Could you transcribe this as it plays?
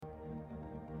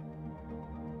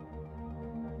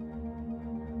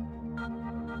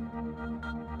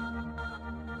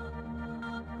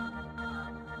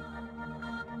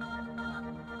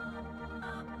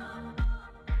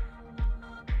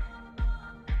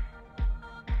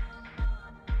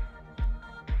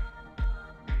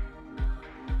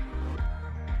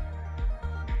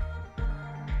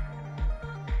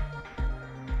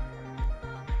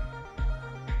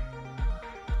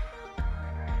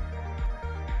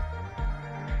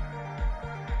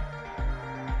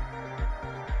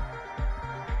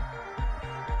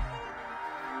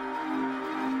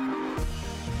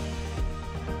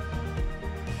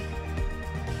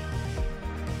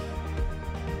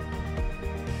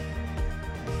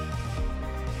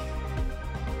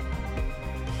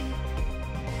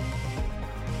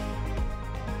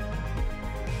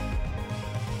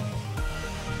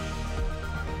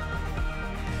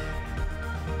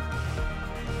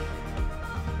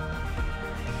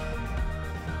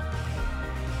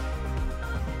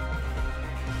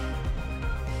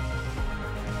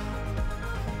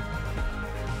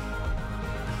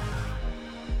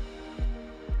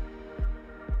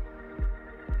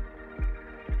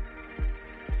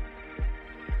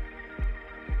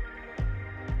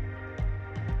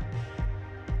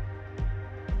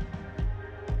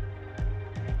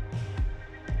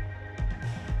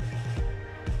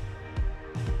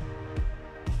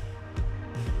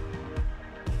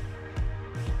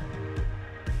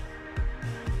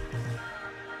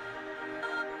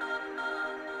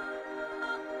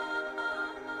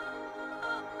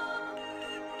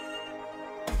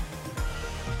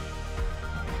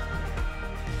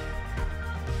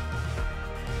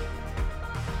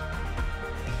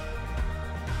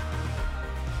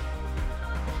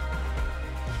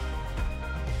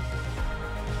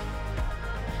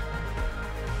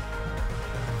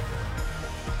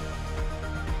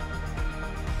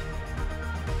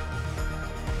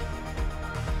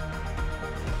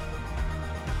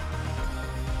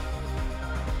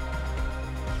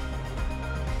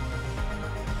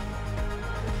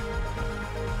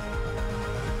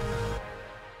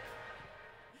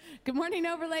Good morning,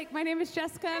 Overlake. My name is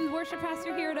Jessica. I'm the worship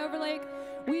pastor here at Overlake.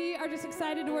 We are just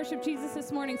excited to worship Jesus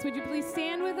this morning. So would you please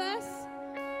stand with us?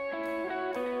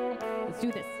 Let's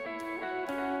do this.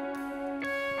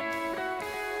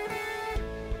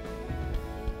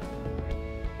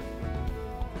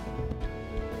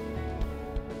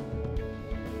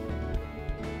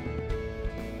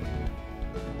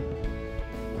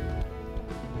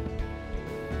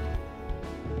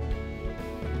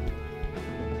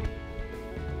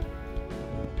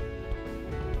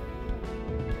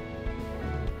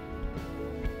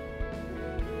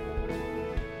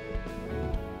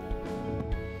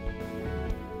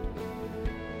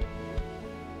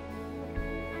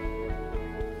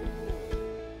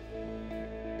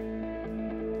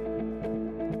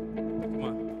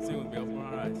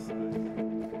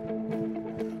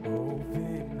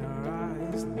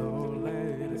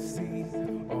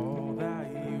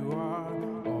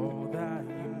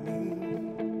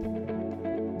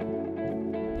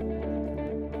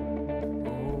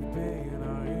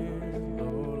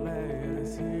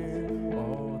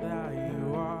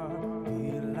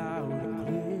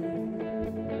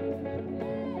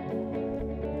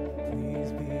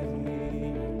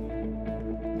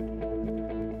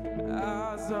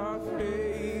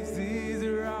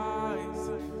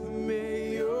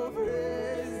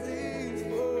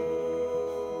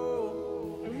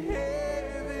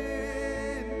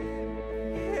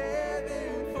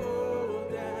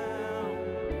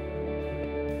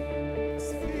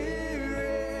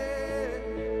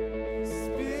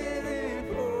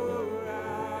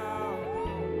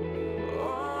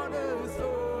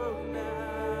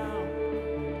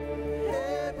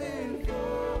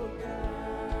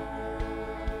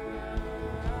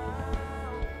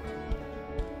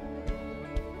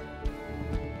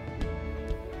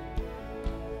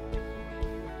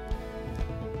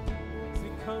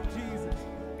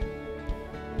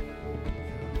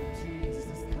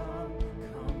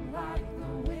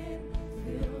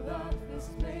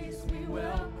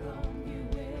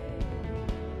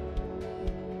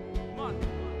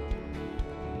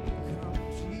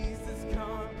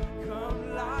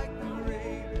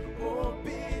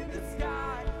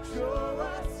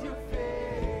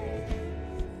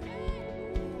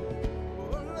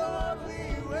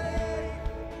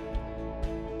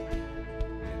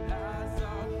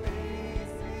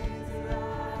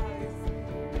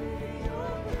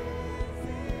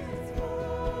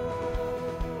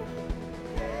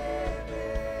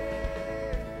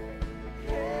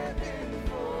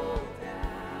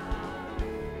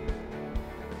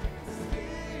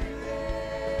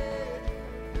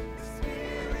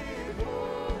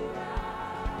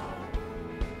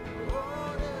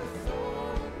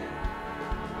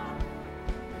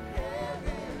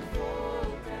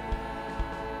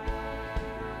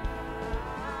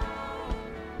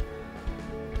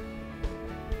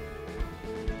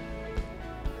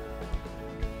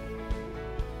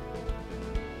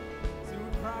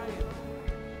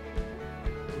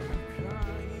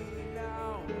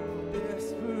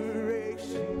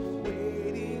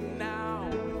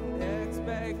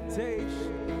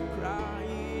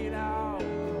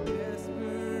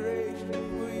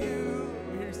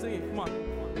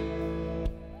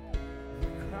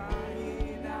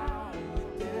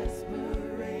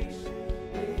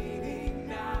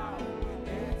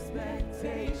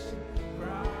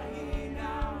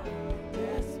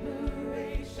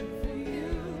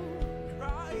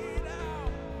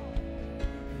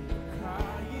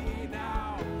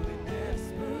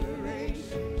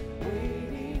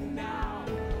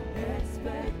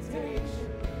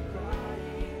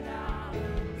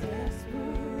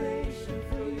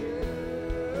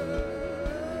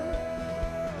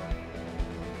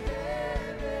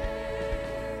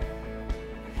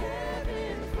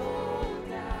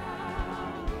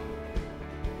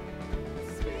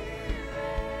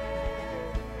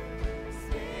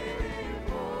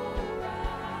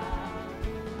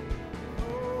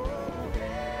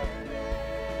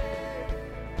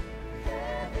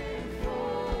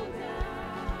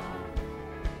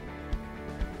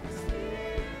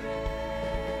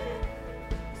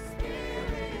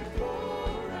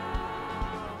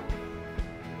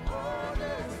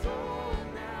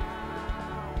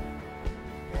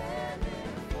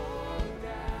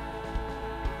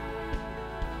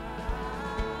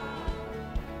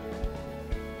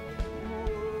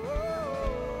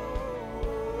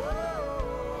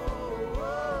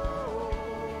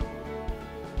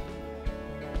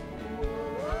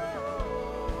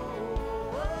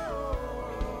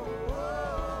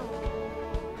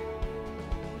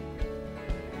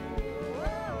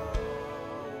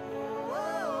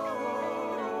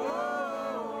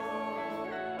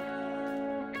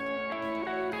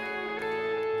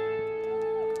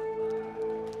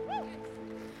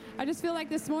 I just feel like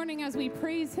this morning as we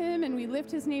praise him and we lift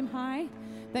his name high,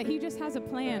 that he just has a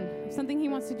plan, something he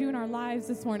wants to do in our lives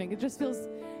this morning. It just feels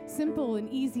simple and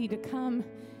easy to come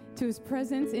to his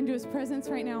presence, into his presence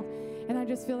right now. And I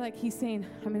just feel like he's saying,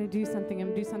 I'm going to do something, I'm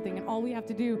going to do something. And all we have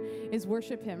to do is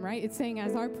worship him, right? It's saying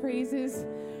as our praises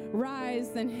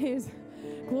rise, then his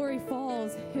glory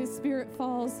falls, his spirit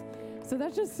falls. So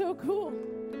that's just so cool.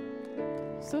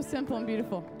 So simple and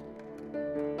beautiful.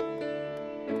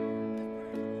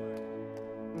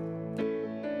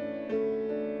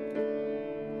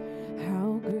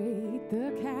 How great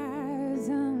the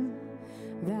chasm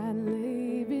that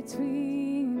lay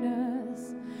between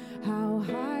us, how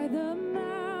high the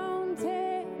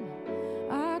mountain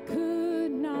I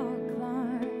could not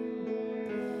climb.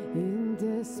 In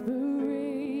desperation,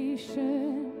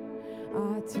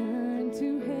 I turned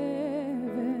to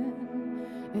heaven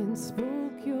and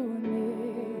spoke your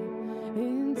name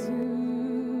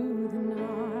into the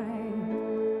night.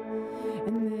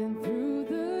 And then through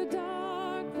the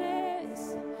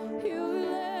darkness, your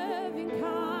loving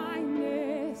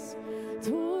kindness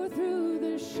tore through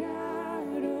the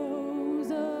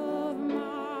shadows of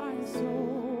my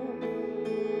soul.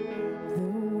 The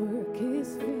work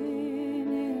is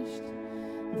finished,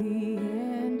 the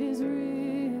end is written.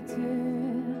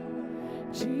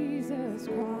 Jesus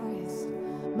Christ,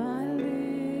 my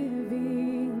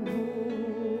living hope.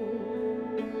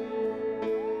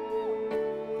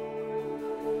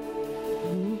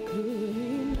 Who could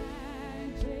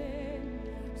imagine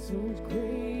so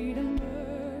great a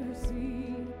mercy,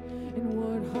 and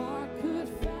what heart could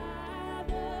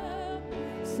fathom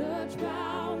such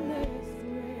boundless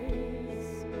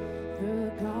grace? The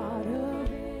God of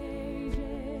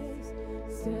ages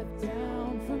stepped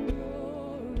down from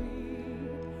glory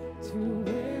to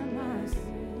wear my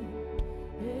sin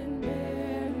and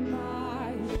bear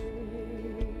my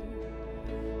shame.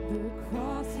 The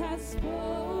cross has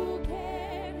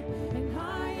spoken, and I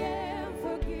am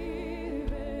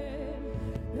forgiven.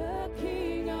 The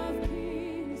King of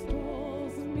Kings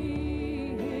calls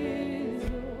me his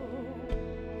own.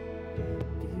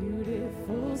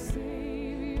 Beautiful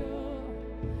Savior,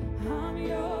 I'm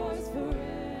yours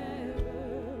forever.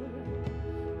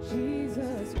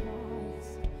 Jesus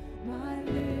Christ, my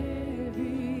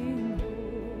living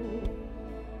hope.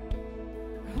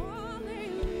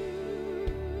 Hallelujah,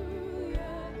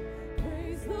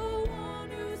 praise the one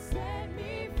who set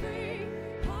me free.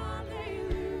 Hallelujah,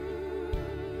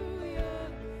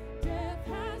 death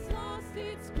has lost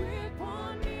its grip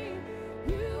on me.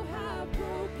 You have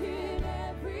broken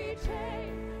every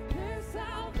chain. There's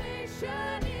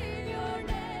salvation in your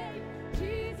name,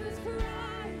 Jesus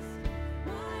Christ,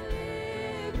 my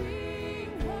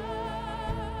living hope.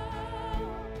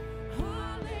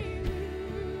 Hallelujah,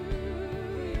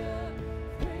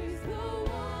 praise the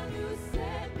one who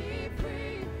set me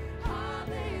free.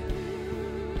 Hallelujah,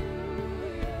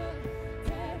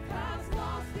 death has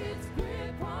lost its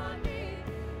grip on me.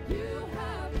 You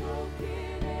have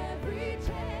broken every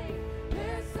chain.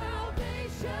 There's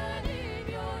salvation in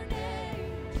your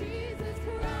name, Jesus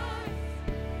Christ,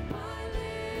 my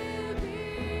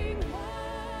living hope.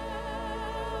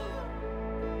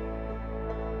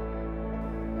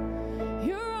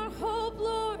 You're our hope,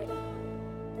 Lord.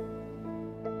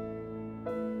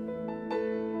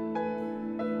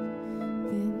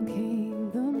 Then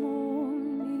came the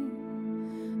morning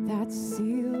that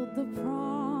sealed the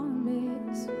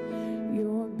promise.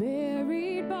 Your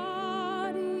buried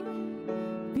body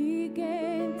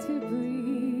began to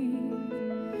breathe,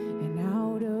 and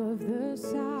out of the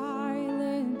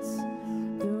silence,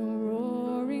 the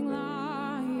roaring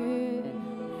lion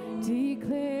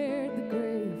declared the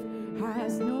grave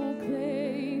has no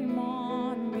claim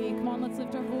on me. Come on, let's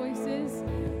lift our voices.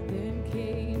 Then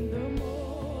came the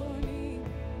morning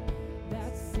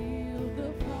that sealed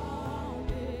the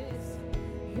promise.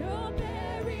 Your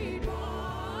buried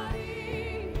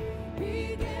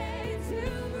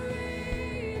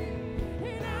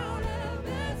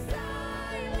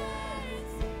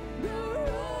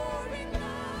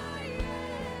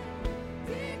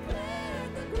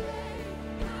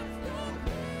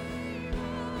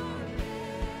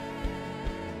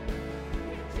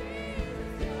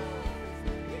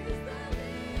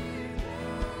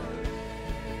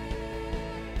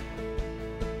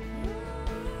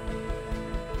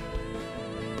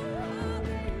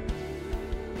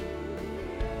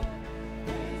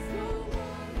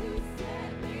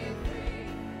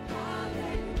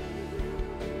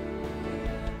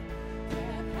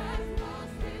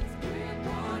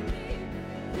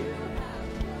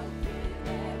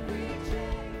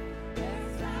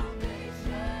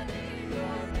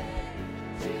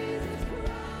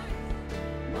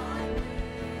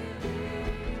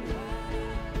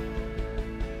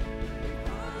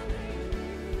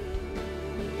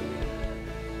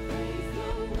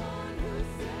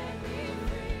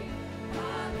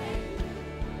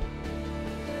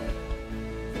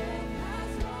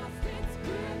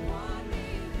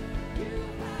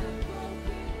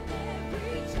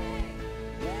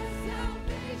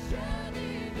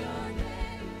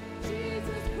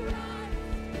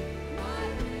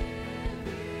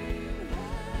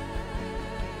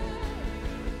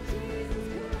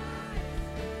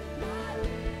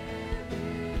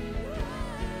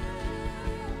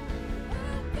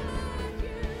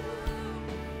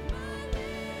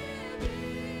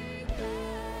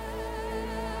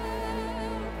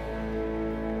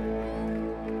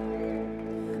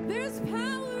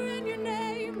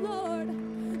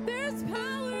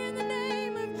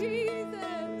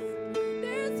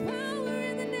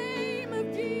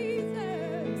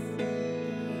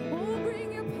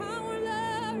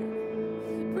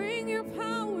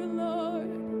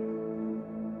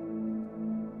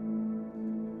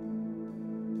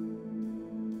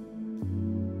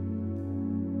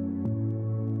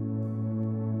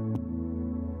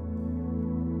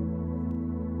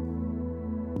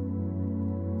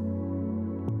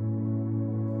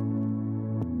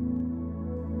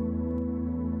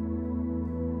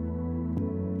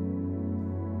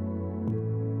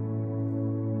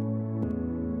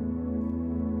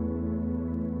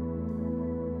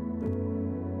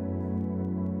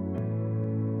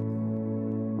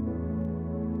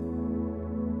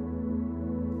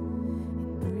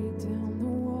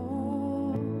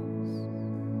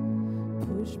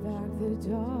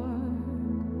dark,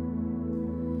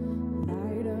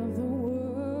 light of the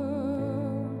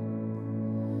world,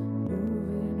 move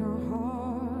in our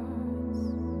hearts.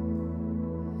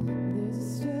 There's a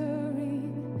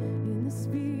stirring in the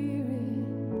spirit,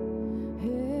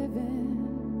 heaven,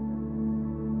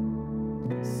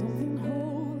 something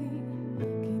holy,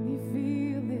 can you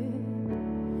feel it?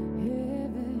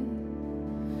 Heaven,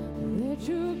 let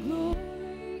your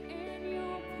glory and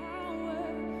your power,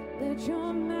 let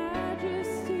your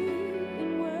majesty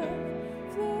and worth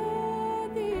flood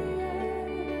the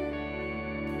earth,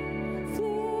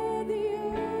 flood the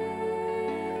earth.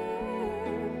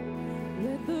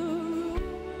 Let the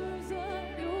rulers of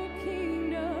your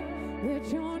kingdom, let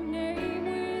your name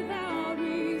without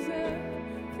reserve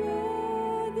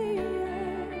flood the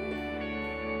earth,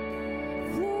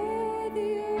 flood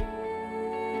the earth.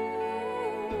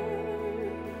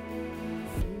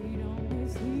 Freedom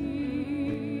is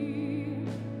here,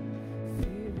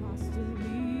 fear has to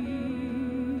leave,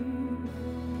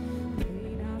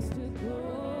 pain has to go,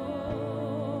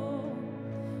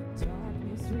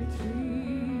 darkness retreat.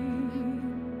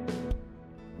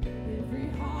 Every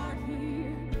heart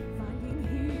here finding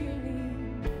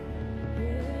healing,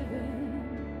 heaven.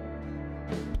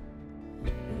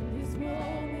 In this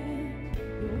moment,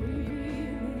 you're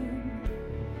revealing,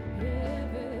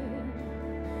 heaven.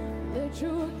 Let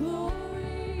your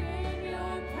glory and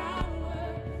your power,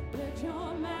 let your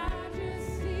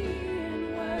majesty and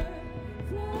worth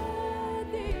flood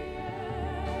the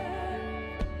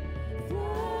earth,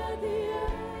 flood the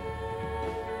earth.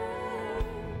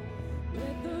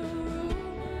 Let the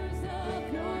rumors of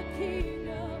your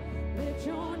kingdom, let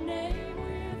your name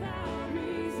without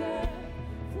reserve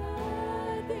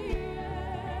flood the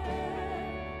earth,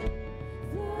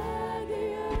 flood the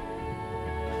earth.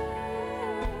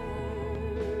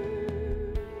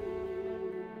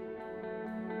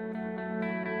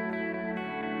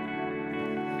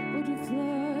 Would you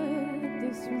flood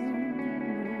this room,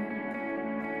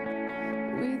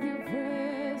 Lord, with your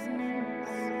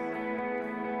presence,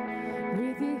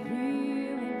 with your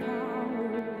healing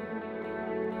power,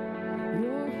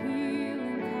 your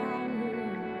healing power.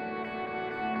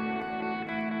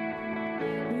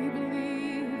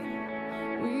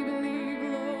 We believe,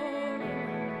 Lord.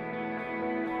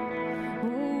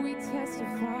 Oh, we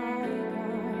testify,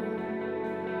 God.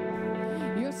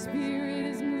 Your spirit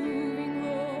is moving,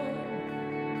 Lord.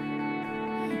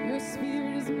 Your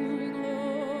spirit is moving,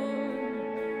 Lord.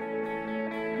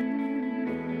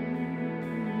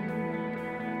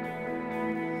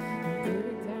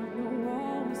 Break down the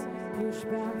walls, push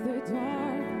back the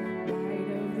dark, light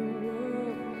of the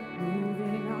world, move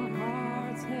in our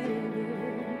hearts, heaven.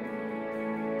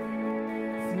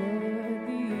 Flood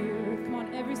the earth. Come on,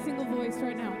 every single voice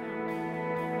right now.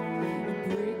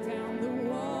 Break down the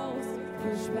walls,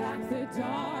 push back the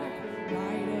dark,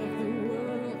 light of the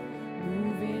world,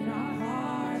 move in our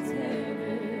hearts,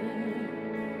 heaven.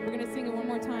 We're gonna sing it one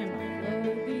more time. Flood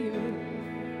the earth,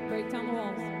 break down the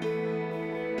walls.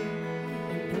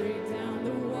 Break down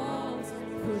the walls,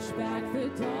 push back the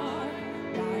dark,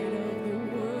 light of the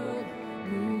world,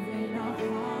 move in our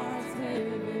hearts,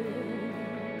 heaven.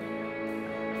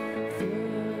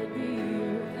 Flood the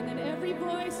earth. And then every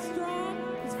voice strong,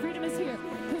 because freedom is here.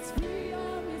 Because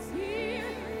freedom is here,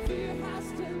 fear has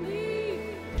to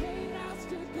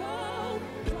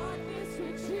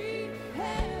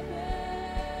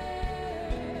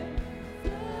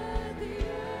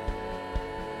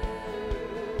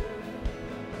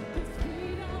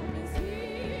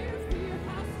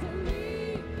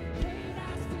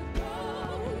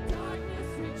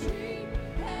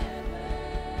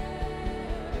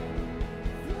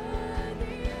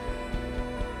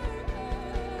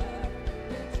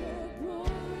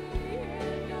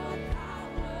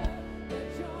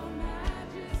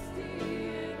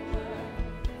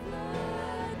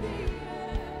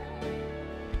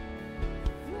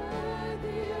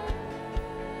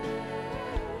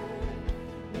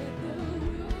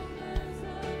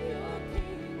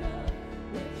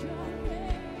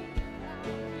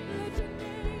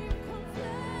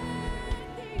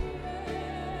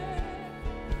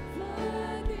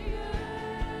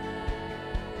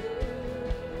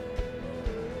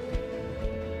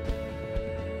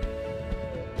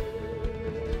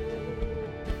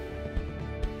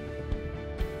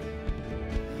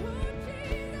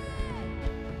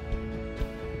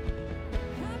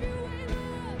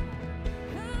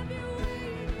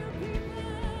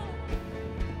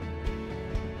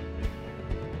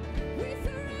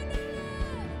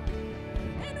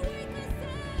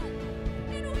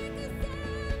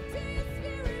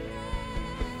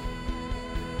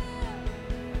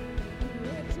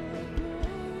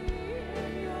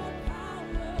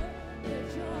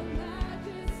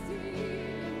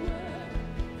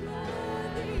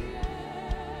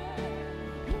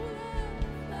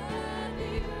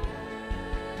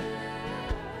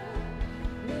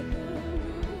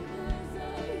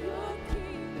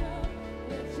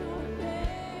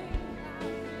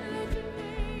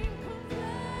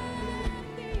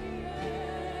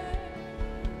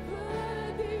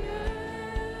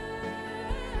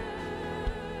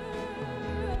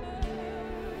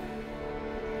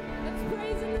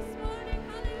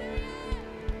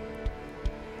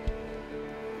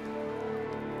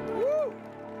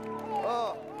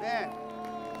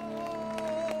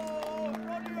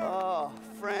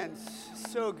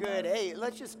good. Hey,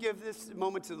 let's just give this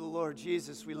moment to the Lord.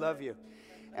 Jesus, we love you.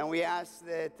 And we ask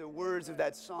that the words of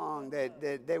that song,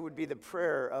 that they would be the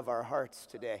prayer of our hearts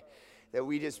today. That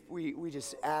we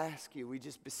just ask you, we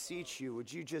just beseech you,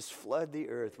 would you just flood the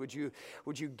earth? Would you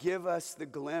give us the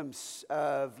glimpse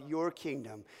of your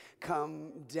kingdom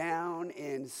come down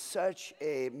in such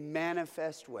a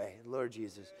manifest way, Lord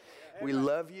Jesus? We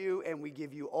love you and we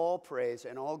give you all praise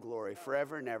and all glory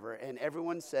forever and ever. And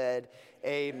everyone said,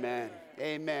 amen.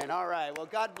 Amen. All right. Well,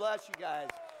 God bless you guys.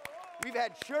 We've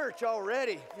had church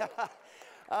already.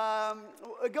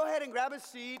 Go ahead and grab a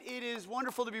seat. It is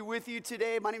wonderful to be with you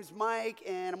today. My name is Mike,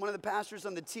 and I'm one of the pastors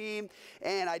on the team.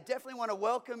 And I definitely want to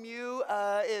welcome you,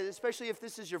 especially if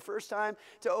this is your first time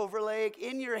to Overlake.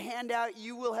 In your handout,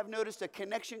 you will have noticed a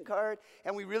connection card,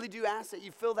 and we really do ask that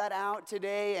you fill that out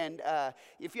today. And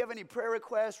if you have any prayer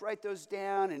requests, write those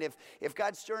down. And if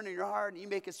God's stirring in your heart and you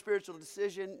make a spiritual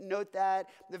decision, note that.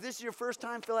 If this is your first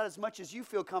time, fill out as much as you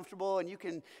feel comfortable, and you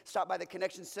can stop by the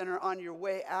Connection Center on your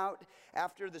way out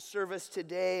after the service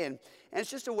today. And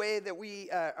it's just a way that we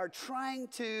are trying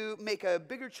to make a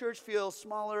bigger church feel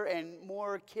smaller and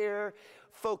more care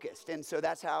focused. And so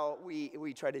that's how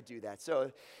we try to do that.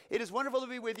 So it is wonderful to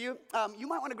be with you. You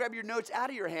might want to grab your notes out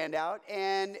of your handout,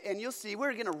 and you'll see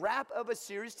we're going to wrap up a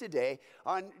series today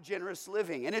on generous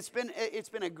living. And it's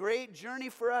been a great journey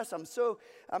for us. I'm so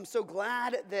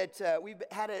glad that we've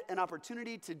had an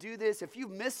opportunity to do this. If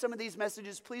you've missed some of these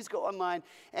messages, please go online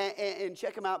and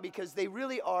check them out, because they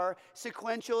really are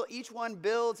sequential. Each one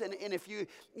builds, and if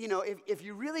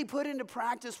you really put into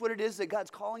practice what it is that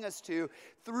God's calling us to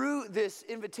through this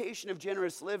invitation of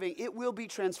generous living, it will be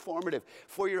transformative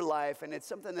for your life. And it's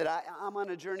something that I'm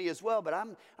on a journey as well, but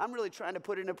I'm really trying to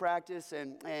put into practice,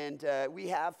 and we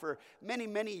have for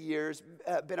many years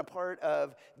been a part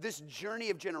of this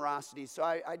journey of generosity. So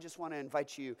I just want to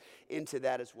invite you into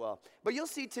that as well. But you'll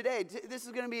see today, this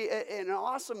is going to be an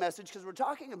awesome message, because we're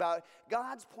talking about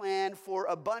God's plan for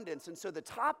abundance. And so the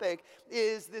topic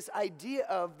is this idea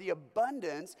of the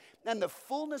abundance and the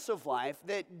fullness of life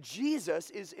that Jesus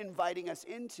is inviting us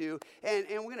into. And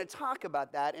we're going to talk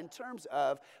about that in terms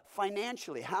of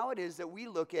financially, how it is that we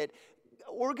look at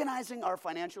organizing our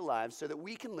financial lives so that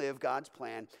we can live God's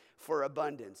plan for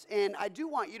abundance. And I do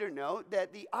want you to know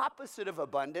that the opposite of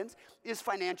abundance is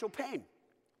financial pain.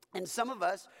 And some of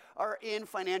us are in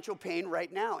financial pain right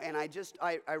now, and I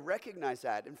recognize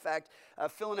that. In fact,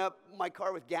 filling up my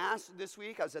car with gas this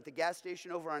week, I was at the gas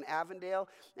station over on Avondale,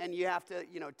 and you have to,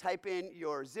 type in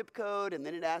your zip code, and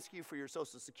then it asks you for your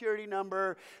social security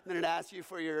number, and then it asks you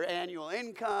for your annual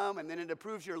income, and then it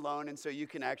approves your loan, and so you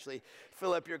can actually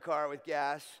fill up your car with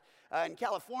gas. In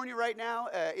California right now,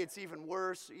 it's even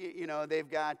worse. They've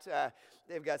got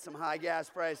some high gas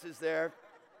prices there.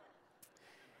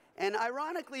 And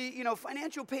ironically,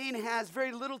 financial pain has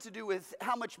very little to do with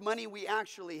how much money we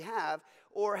actually have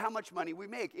or how much money we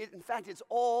make. In fact, it's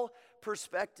all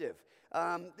perspective.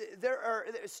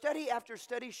 Study after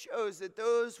study shows that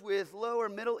those with low or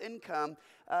middle income,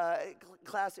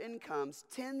 class incomes,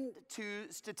 tend to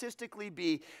statistically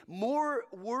be more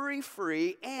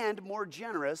worry-free and more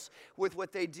generous with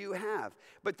what they do have.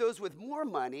 But those with more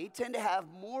money tend to have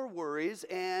more worries,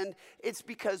 and it's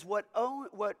because what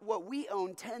we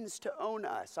own tends to own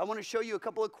us. I want to show you a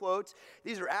couple of quotes.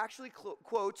 These are actually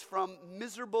quotes from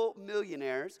miserable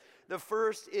millionaires. The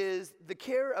first is, "The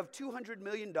care of $200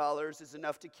 million is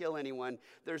enough to kill anyone.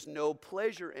 There's no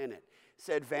pleasure in it,"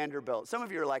 said Vanderbilt. Some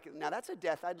of you are like, now that's a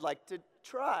death I'd like to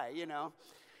try,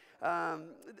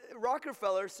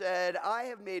 Rockefeller said, "I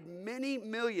have made many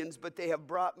millions, but they have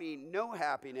brought me no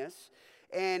happiness."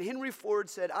 And Henry Ford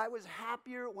said, "I was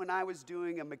happier when I was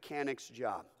doing a mechanic's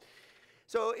job."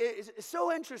 So it's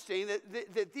so interesting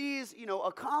that these,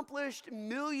 accomplished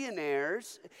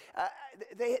millionaires,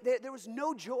 there was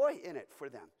no joy in it for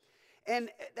them. And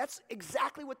that's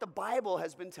exactly what the Bible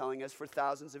has been telling us for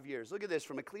thousands of years. Look at this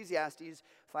from Ecclesiastes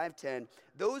 5:10.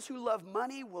 "Those who love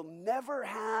money will never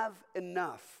have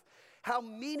enough. How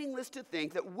meaningless to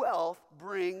think that wealth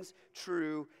brings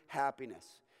true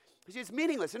happiness." You see, it's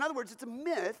meaningless. In other words, it's a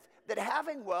myth that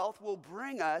having wealth will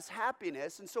bring us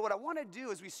happiness. And so what I want to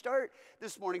do as we start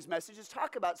this morning's message is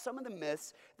talk about some of the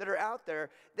myths that are out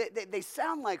there. They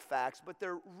sound like facts, but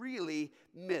they're really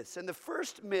myths. And the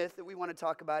first myth that we want to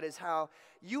talk about is how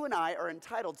you and I are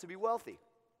entitled to be wealthy.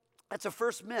 That's the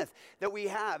first myth that we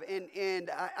have, and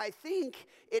I think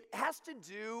it has to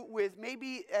do with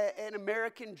maybe an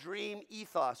American dream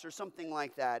ethos or something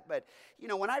like that. But,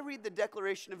 when I read the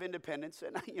Declaration of Independence,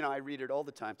 and, I read it all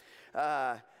the time,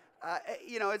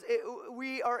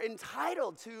 We are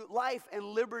entitled to life and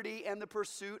liberty and the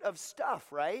pursuit of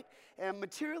stuff, right? And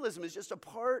materialism is just a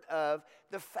part of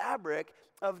the fabric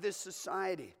of this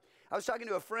society. I was talking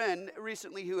to a friend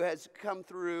recently who has come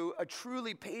through a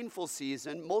truly painful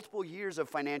season, multiple years of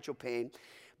financial pain.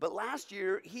 But last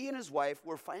year, he and his wife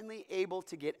were finally able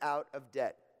to get out of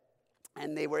debt.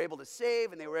 And they were able to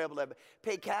save, and they were able to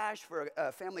pay cash for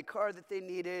a family car that they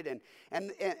needed.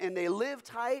 And they lived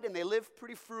tight, and they lived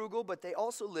pretty frugal, but they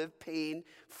also lived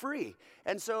pain-free.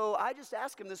 And so I just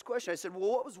asked him this question. I said, well,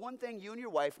 what was one thing you and your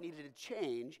wife needed to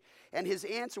change? And his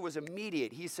answer was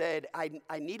immediate. He said,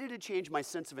 I needed to change my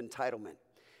sense of entitlement.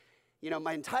 You know,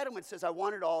 my entitlement says I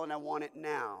want it all and I want it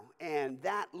now. And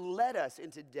that led us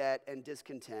into debt and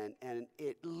discontent, and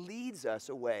it leads us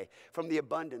away from the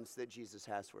abundance that Jesus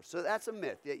has for us. So that's a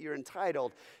myth, that you're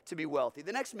entitled to be wealthy.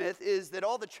 The next myth is that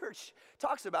all the church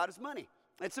talks about is money.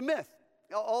 It's a myth.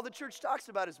 All the church talks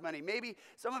about is money. Maybe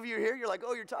some of you are here, you're like,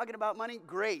 oh, you're talking about money?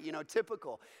 Great,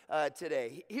 typical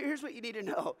today. Here's what you need to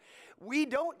know. We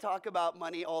don't talk about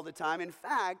money all the time. In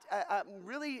fact, I'm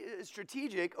really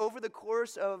strategic over the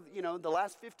course of, the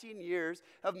last 15 years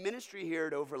of ministry here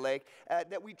at Overlake,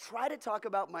 that we try to talk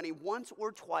about money once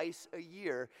or twice a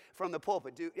year from the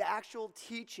pulpit. Do actual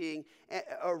teaching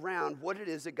around what it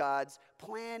is that God's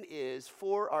plan is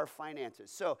for our finances.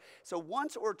 So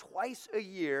once or twice a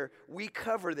year, we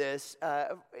cover this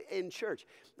in church.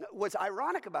 What's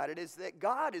ironic about it is that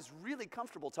God is really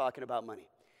comfortable talking about money.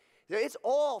 It's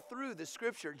all through the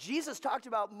scripture. Jesus talked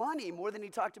about money more than he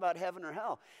talked about heaven or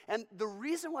hell. And the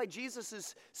reason why Jesus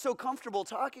is so comfortable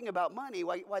talking about money,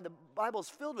 why the Bible's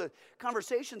filled with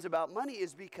conversations about money,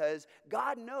 is because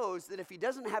God knows that if he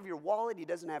doesn't have your wallet, he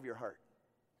doesn't have your heart.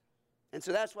 And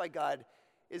so that's why God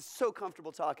is so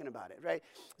comfortable talking about it, right?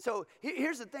 So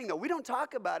here's the thing, though. We don't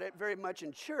talk about it very much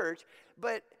in church,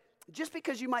 but just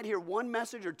because you might hear one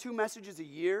message or two messages a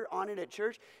year on it at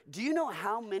church, do you know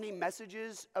how many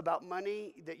messages about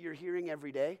money that you're hearing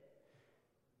every day?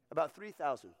 About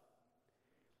 3,000.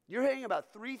 You're hearing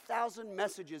about 3,000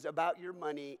 messages about your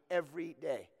money every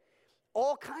day.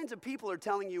 All kinds of people are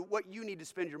telling you what you need to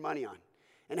spend your money on,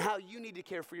 and how you need to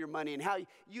care for your money, and how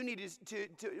you need to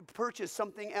purchase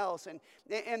something else. And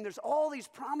there's all these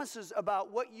promises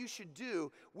about what you should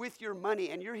do with your money,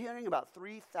 and you're hearing about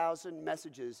 3,000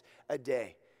 messages a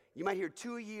day. You might hear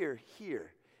 2 a year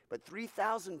here, but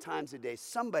 3,000 times a day,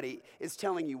 somebody is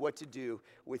telling you what to do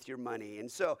with your money.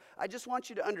 And so I just want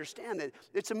you to understand that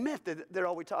it's a myth that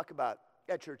all we talk about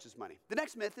at church is money. The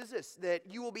next myth is this, that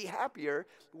you will be happier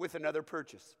with another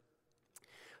purchase.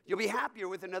 You'll be happier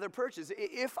with another purchase.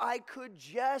 If I could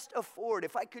just afford,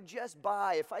 if I could just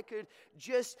buy, if I could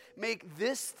just make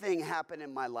this thing happen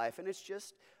in my life. And it's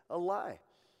just a lie.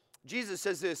 Jesus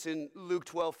says this in Luke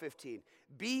 12:15.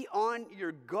 Be on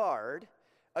your guard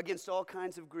against all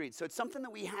kinds of greed. So it's something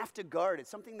that we have to guard. It's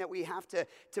something that we have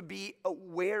to be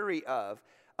wary of.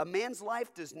 A man's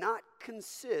life does not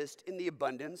consist in the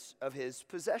abundance of his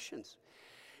possessions.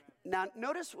 Now,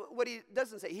 notice what he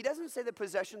doesn't say. He doesn't say that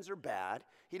possessions are bad.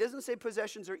 He doesn't say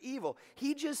possessions are evil.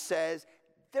 He just says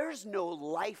there's no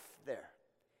life there.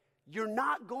 You're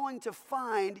not going to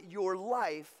find your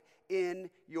life in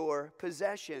your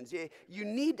possessions. You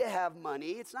need to have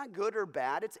money. It's not good or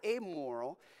bad. It's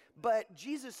amoral. But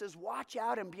Jesus says, watch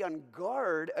out and be on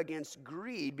guard against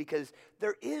greed, because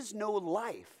there is no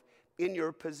life in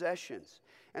your possessions.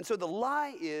 And so the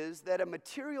lie is that a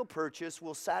material purchase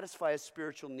will satisfy a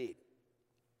spiritual need.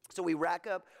 So we rack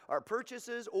up our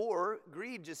purchases, or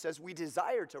greed just says we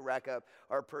desire to rack up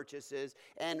our purchases.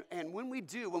 And when we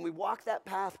do, when we walk that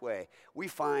pathway, we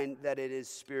find that it is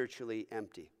spiritually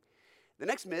empty. The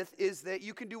next myth is that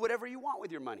you can do whatever you want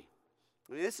with your money.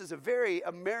 I mean, this is a very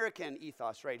American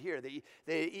ethos right here.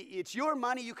 It's your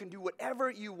money, you can do whatever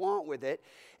you want with it.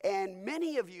 And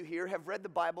many of you here have read the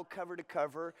Bible cover to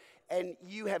cover, and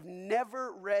you have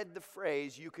never read the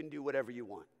phrase, you can do whatever you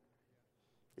want.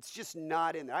 It's just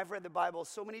not in there. I've read the Bible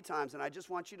so many times, and I just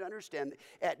want you to understand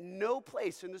that at no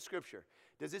place in the scripture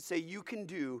does it say you can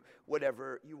do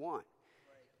whatever you want.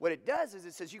 What it does is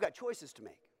it says you got choices to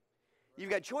make. You've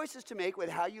got choices to make with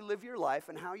how you live your life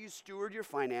and how you steward your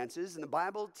finances. And the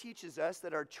Bible teaches us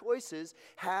that our choices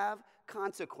have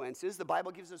consequences. The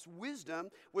Bible gives us wisdom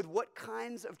with what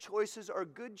kinds of choices are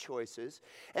good choices.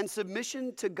 And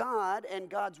submission to God and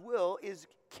God's will is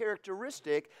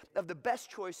characteristic of the best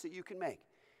choice that you can make.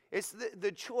 It's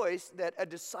the choice that a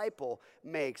disciple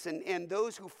makes and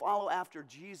those who follow after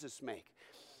Jesus make.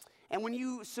 And when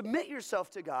you submit yourself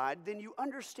to God, then you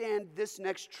understand this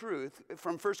next truth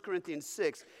from 1 Corinthians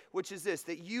 6, which is this,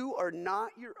 that you are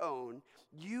not your own,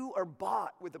 you are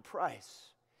bought with a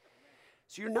price.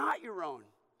 So you're not your own.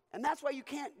 And that's why you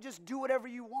can't just do whatever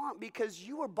you want, because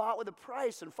you were bought with a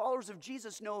price, and followers of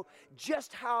Jesus know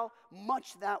just how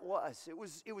much that was. It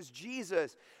was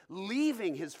Jesus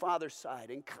leaving his Father's side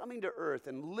and coming to earth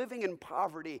and living in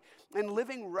poverty and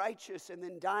living righteous and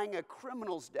then dying a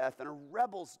criminal's death and a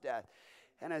rebel's death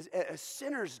and a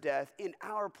sinner's death in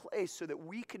our place so that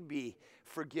we could be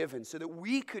forgiven, so that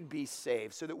we could be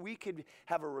saved, so that we could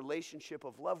have a relationship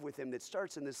of love with him that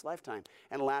starts in this lifetime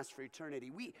and lasts for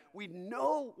eternity. We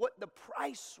know what the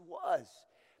price was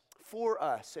for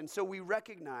us, and so we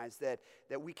recognize that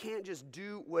we can't just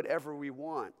do whatever we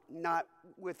want, not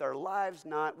with our lives,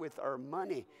 not with our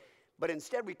money, but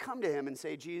instead we come to him and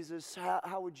say, Jesus,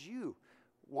 how would you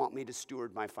want me to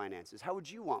steward my finances? How would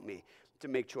you want me to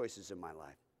make choices in my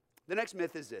life? The next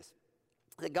myth is this,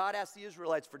 that God asked the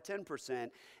Israelites for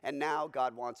 10% and now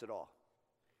God wants it all.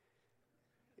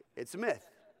 It's a myth.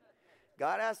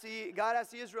 God asked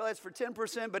the Israelites for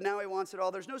 10%, but now he wants it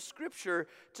all. There's no scripture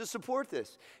to support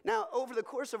this. Now, over the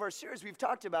course of our series, we've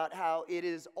talked about how it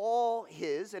is all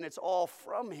his and it's all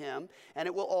from him and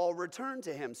it will all return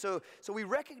to him. So we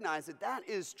recognize that that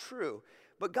is true.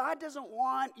 But God doesn't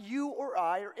want you or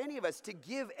I or any of us to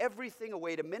give everything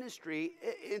away to ministry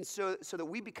so that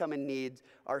we become in need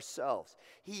ourselves.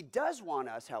 He does want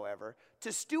us, however,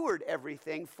 to steward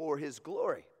everything for his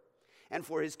glory and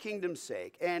for his kingdom's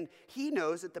sake. And he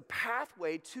knows that the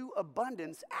pathway to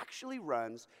abundance actually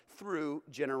runs through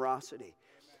generosity.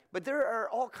 But there are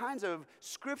all kinds of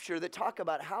scripture that talk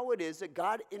about how it is that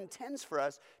God intends for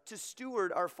us to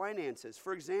steward our finances.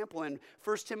 For example, in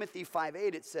 1 Timothy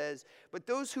 5:8, it says, "But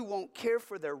those who won't care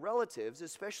for their relatives,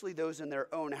 especially those in their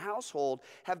own household,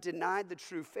 have denied the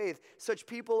true faith. Such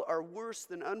people are worse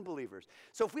than unbelievers."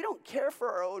 So if we don't care for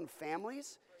our own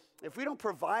families, if we don't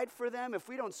provide for them, if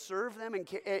we don't serve them and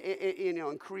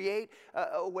create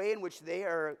a way in which they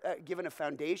are given a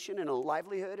foundation and a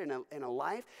livelihood and a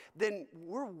life, then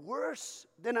we're worse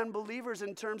than unbelievers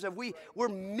in terms of we're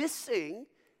missing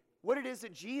what it is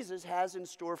that Jesus has in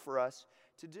store for us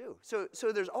to do. So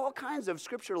there's all kinds of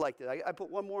scripture like that. I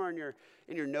put one more in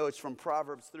your notes from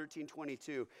Proverbs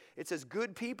 13:22. It says,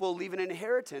 "Good people leave an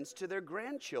inheritance to their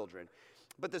grandchildren,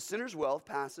 but the sinner's wealth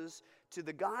passes to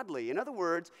the godly." In other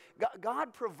words,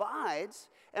 God provides,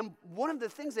 and one of the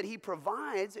things that he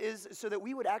provides is so that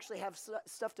we would actually have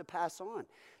stuff to pass on.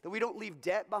 That we don't leave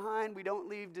debt behind, we don't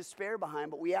leave despair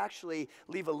behind, but we actually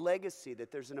leave a legacy,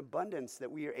 that there's an abundance that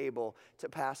we are able to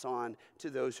pass on to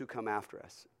those who come after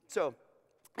us.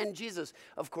 And Jesus,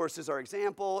 of course, is our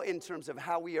example in terms of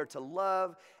how we are to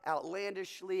love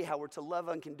outlandishly, how we're to love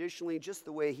unconditionally, just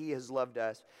the way he has loved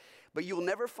us. But you will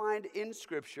never find in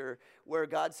Scripture where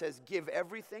God says, give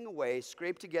everything away,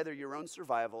 scrape together your own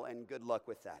survival, and good luck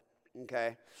with that,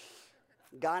 okay?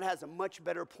 God has a much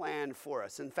better plan for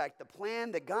us. In fact, the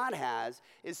plan that God has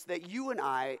is that you and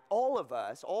I, all of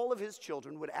us, all of his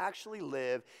children, would actually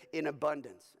live in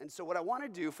abundance. And so what I want to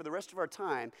do for the rest of our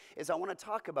time is I want to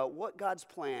talk about what God's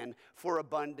plan for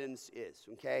abundance is,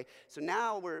 okay? So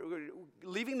now we're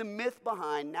leaving the myth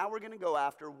behind. Now we're going to go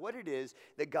after what it is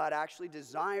that God actually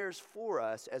desires for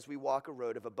us as we walk a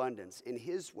road of abundance in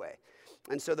his way.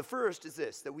 And so the first is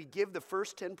this, that we give the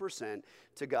first 10%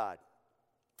 to God.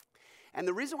 And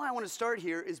the reason why I want to start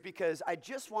here is because I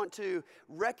just want to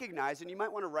recognize, and you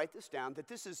might want to write this down, that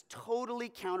this is totally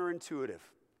counterintuitive.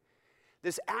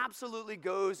 This absolutely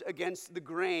goes against the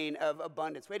grain of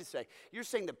abundance. Wait a sec. You're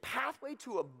saying the pathway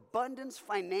to abundance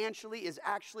financially is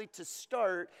actually to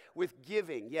start with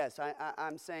giving. Yes,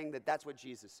 I'm saying that that's what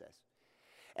Jesus says.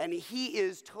 And he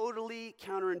is totally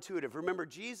counterintuitive. Remember,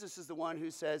 Jesus is the one who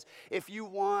says, if you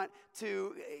want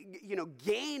to,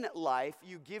 gain life,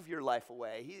 you give your life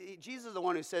away. Jesus is the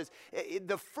one who says,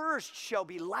 the first shall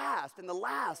be last, and the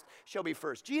last shall be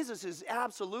first. Jesus is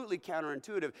absolutely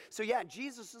counterintuitive. So yeah,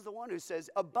 Jesus is the one who says,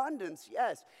 abundance,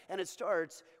 yes, and it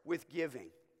starts with giving.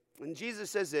 And Jesus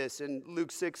says this in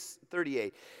Luke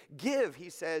 6:38. Give, he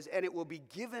says, and it will be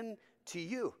given to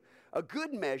you. A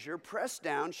good measure, pressed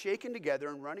down, shaken together,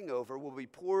 and running over, will be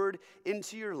poured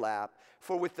into your lap.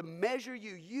 For with the measure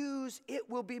you use, it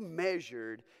will be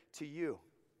measured to you.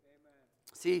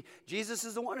 Amen. See, Jesus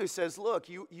is the one who says, look,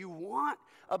 you want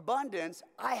abundance.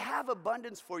 I have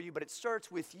abundance for you, but it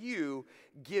starts with you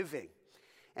giving.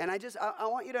 And I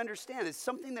want you to understand, it's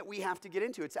something that we have to get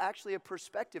into. It's actually a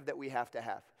perspective that we have to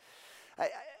have.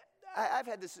 I've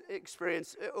had this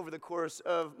experience over the course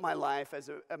of my life as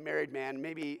a married man.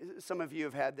 Maybe some of you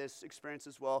have had this experience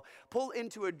as well. Pull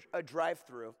into a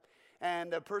drive-thru,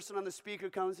 and the person on the speaker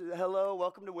comes and says, hello,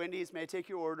 welcome to Wendy's. May I take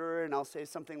your order? And I'll say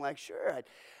something like, sure,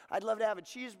 I'd love to have a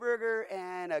cheeseburger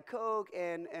and a Coke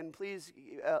and please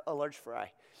a large fry.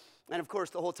 And of course,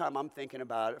 the whole time I'm thinking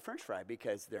about a French fry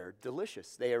because they're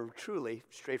delicious. They are truly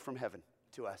straight from heaven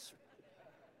to us.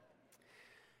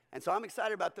 And so I'm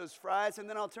excited about those fries, and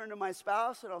then I'll turn to my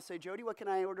spouse and I'll say, Jody, what can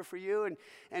I order for you?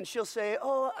 And she'll say,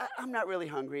 oh, I'm not really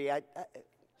hungry. I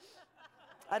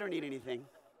don't need anything.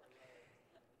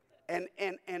 And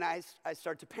I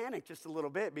start to panic just a little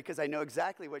bit because I know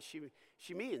exactly what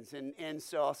she means. And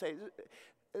so I'll say,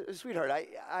 sweetheart,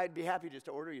 I'd be happy just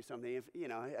to order you something if,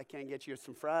 I can't get you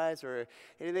some fries or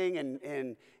anything.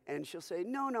 And she'll say,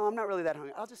 no, I'm not really that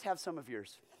hungry. I'll just have some of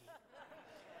yours.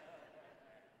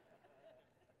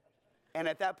 And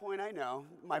at that point, I know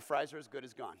my fries are as good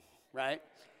as gone, right?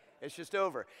 It's just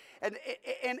over.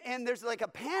 And there's like a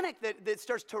panic that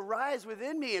starts to rise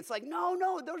within me. It's like,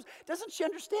 no, doesn't she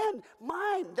understand?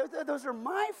 Mine, those are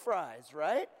my fries,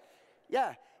 right?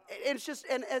 Yeah. And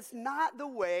it's not the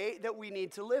way that we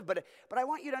need to live. But I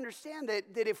want you to understand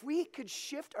that if we could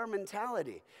shift our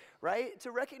mentality, right,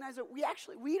 to recognize that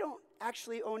we don't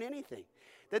actually own anything.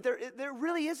 That there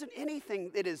really isn't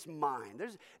anything that is mine.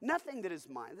 There's nothing that is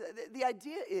mine. The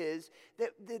idea is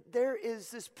that there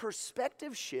is this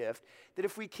perspective shift that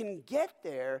if we can get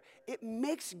there, it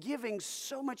makes giving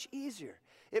so much easier.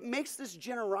 It makes this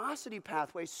generosity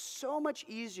pathway so much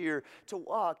easier to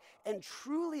walk, and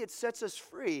truly it sets us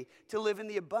free to live in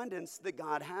the abundance that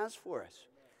God has for us.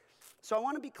 So I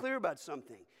want to be clear about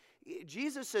something.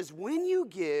 Jesus says, when you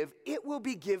give, it will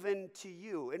be given to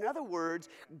you. In other words,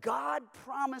 God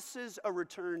promises a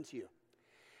return to you.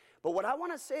 But what I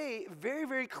want to say very,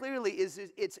 very clearly is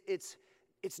it's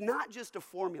not just a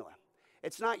formula.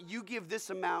 It's not you give this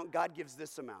amount, God gives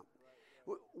this amount.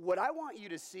 What I want you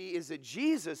to see is that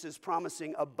Jesus is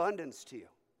promising abundance to you.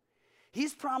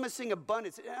 He's promising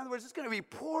abundance. In other words, it's going to be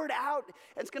poured out.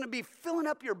 And it's going to be filling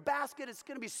up your basket. It's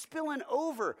going to be spilling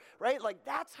over, right? Like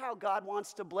that's how God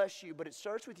wants to bless you, but it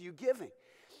starts with you giving.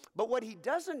 But what he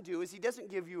doesn't do is he doesn't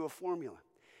give you a formula.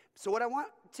 So what I want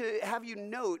to have you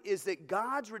note is that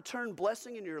God's return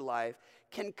blessing in your life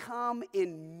can come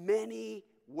in many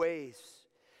ways.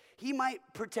 He might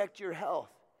protect your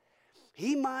health.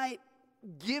 He might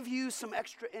give you some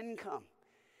extra income.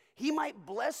 He might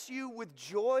bless you with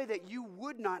joy that you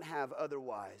would not have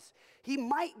otherwise. He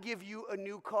might give you a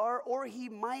new car, or he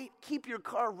might keep your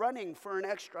car running for an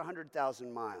extra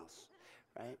 100,000 miles,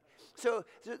 right? So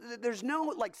there's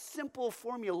no like simple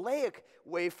formulaic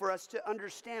way for us to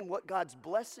understand what God's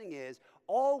blessing is.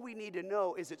 All we need to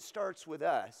know is it starts with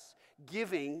us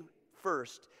giving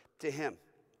first to him.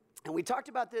 And we talked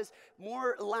about this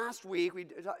more last week. We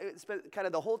spent kind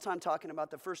of the whole time talking about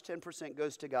the first 10%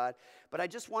 goes to God. But I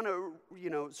just want to,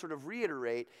 sort of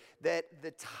reiterate that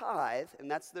the tithe, and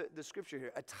that's the scripture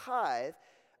here, a tithe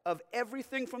of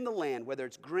everything from the land, whether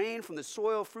it's grain from the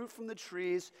soil, fruit from the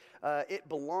trees, it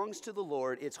belongs to the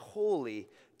Lord. It's holy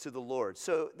to the Lord.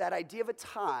 So that idea of a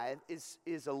tithe is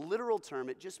a literal term.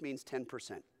 It just means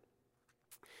 10%.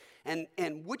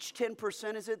 And which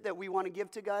 10% is it that we want to give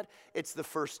to God? It's the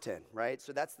first 10, right?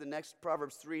 So that's the next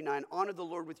Proverbs 3:9. Honor the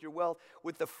Lord with your wealth,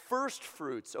 with the first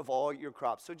fruits of all your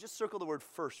crops. So just circle the word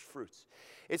first fruits.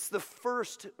 It's the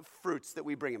first fruits that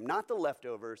we bring him, not the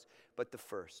leftovers, but the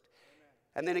first.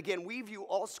 And then again, we view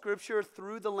all scripture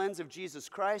through the lens of Jesus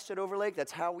Christ at Overlake.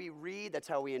 That's how we read, that's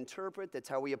how we interpret, that's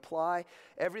how we apply.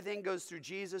 Everything goes through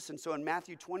Jesus. And so in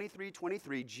Matthew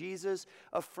 23:23, Jesus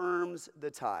affirms the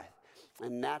tithe.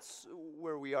 And that's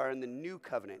where we are in the new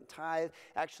covenant. Tithe,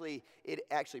 it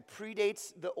actually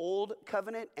predates the old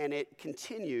covenant, and it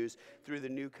continues through the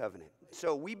new covenant.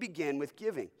 So we begin with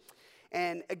giving.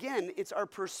 And again, it's our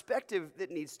perspective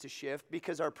that needs to shift,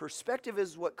 because our perspective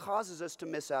is what causes us to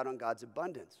miss out on God's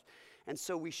abundance. And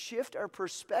so we shift our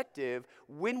perspective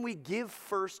when we give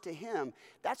first to him.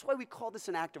 That's why we call this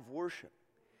an act of worship.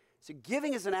 So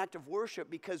giving is an act of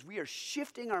worship because we are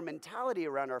shifting our mentality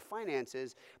around our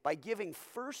finances by giving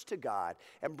first to God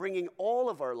and bringing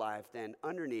all of our life then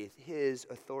underneath his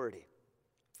authority.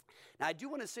 Now, I do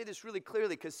want to say this really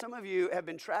clearly because some of you have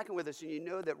been tracking with us and you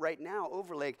know that right now,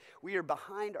 Overlake, we are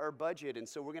behind our budget. And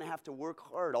so we're going to have to work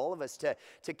hard, all of us,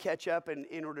 to catch up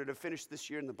in order to finish this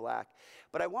year in the black.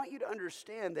 But I want you to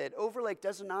understand that Overlake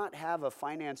does not have a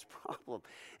finance problem.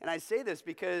 And I say this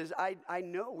because I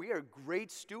know we are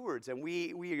great stewards and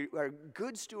we are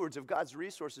good stewards of God's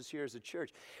resources here as a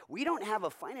church. We don't have a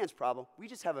finance problem. We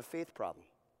just have a faith problem.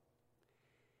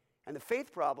 And the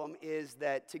faith problem is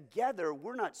that together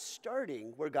we're not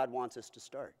starting where God wants us to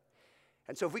start.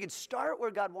 And so if we could start where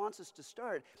God wants us to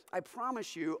start, I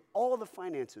promise you all the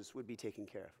finances would be taken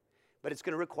care of. But it's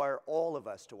going to require all of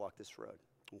us to walk this road.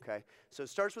 Okay? So it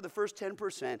starts with the first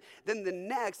 10%. Then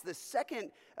the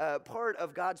second part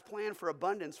of God's plan for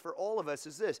abundance for all of us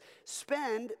is this: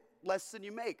 spend less than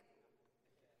you make.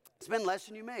 Spend less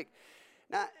than you make.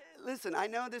 Now, listen, I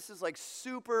know this is like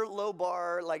super low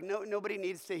bar, like nobody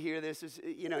needs to hear this. It's,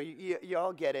 you know, you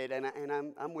all get it, and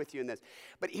I'm with you in this.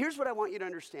 But here's what I want you to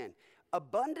understand.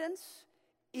 Abundance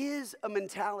is a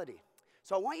mentality.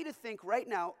 So I want you to think right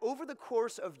now, over the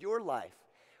course of your life,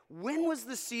 when was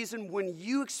the season when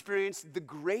you experienced the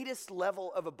greatest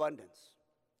level of abundance?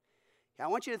 I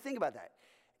want you to think about that.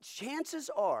 Chances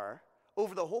are,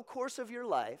 over the whole course of your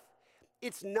life,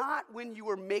 it's not when you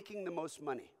were making the most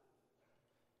money.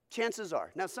 Chances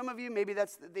are. Now, some of you, maybe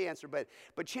that's the answer, but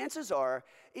chances are,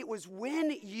 it was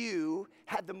when you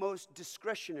had the most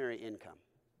discretionary income.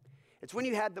 It's when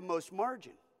you had the most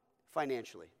margin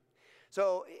financially.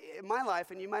 So in my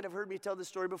life, and you might have heard me tell this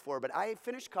story before, but I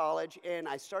finished college and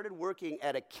I started working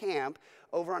at a camp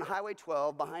over on Highway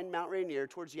 12 behind Mount Rainier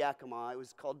towards Yakima. It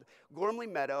was called Gormley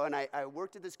Meadow, and I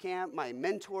worked at this camp. My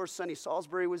mentor, Sonny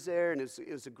Salisbury, was there, and it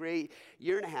was a great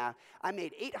year and a half. I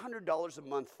made $800 a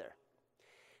month there.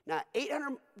 Now,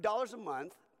 $800 a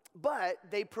month, but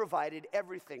they provided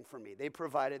everything for me. They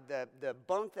provided the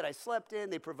bunk that I slept in.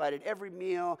 They provided every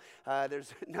meal.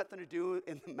 There's nothing to do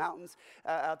in the mountains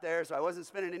out there, so I wasn't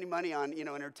spending any money on, you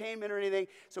know, entertainment or anything.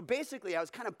 So basically, I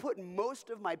was kind of putting most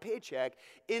of my paycheck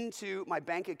into my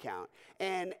bank account.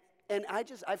 And I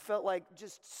felt like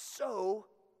just so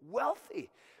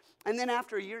wealthy. And then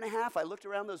after a year and a half, I looked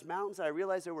around those mountains, and I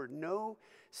realized there were no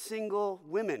single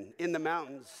women in the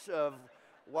mountains of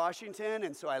Washington,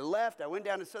 and so I left. I went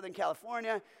down to Southern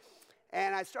California,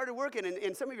 and I started working,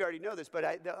 and some of you already know this,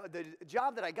 but the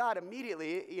job that I got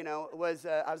immediately, you know, was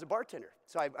I was a bartender.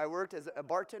 So I worked as a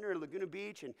bartender in Laguna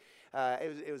Beach, and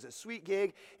it was a sweet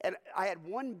gig, and I had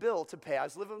one bill to pay. I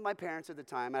was living with my parents at the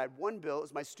time. I had one bill. It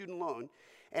was my student loan,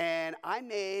 and I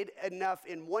made enough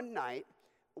in one night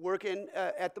working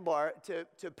at the bar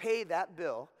to pay that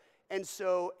bill, and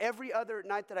so every other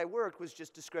night that I worked was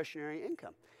just discretionary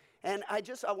income. And I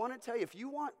want to tell you, if you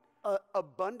want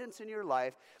abundance in your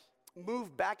life,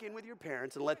 move back in with your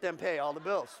parents and let them pay all the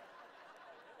bills.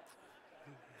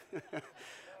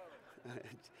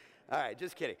 All right,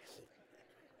 just kidding.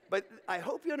 But I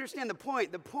hope you understand the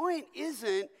point. The point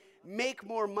isn't make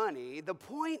more money. The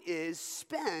point is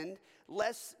spend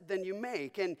less than you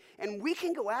make. And we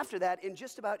can go after that in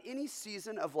just about any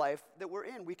season of life that we're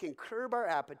in. We can curb our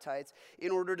appetites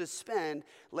in order to spend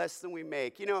less than we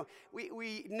make. You know,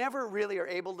 we never really are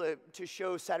able to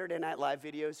show Saturday Night Live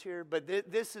videos here, but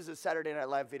this is a Saturday Night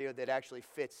Live video that actually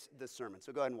fits the sermon.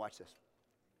 So go ahead and watch this.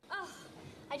 Oh,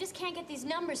 I just can't get these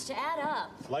numbers to add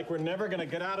up. It's like we're never going to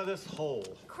get out of this hole.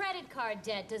 Credit card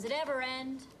debt, does it ever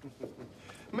end?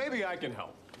 Maybe I can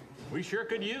help. We sure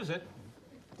could use it.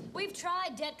 We've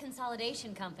tried debt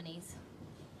consolidation companies.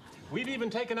 We've even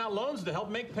taken out loans to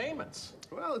help make payments.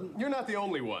 Well, you're not the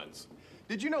only ones.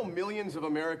 Did you know millions of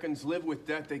Americans live with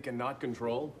debt they cannot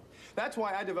control? That's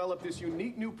why I developed this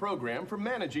unique new program for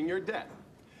managing your debt.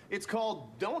 It's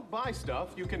called Don't Buy Stuff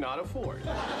You Cannot Afford.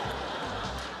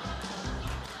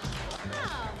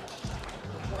 Oh,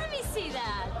 let me see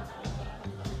that.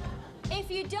 If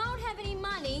you don't have any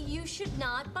money, you should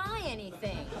not buy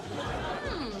anything.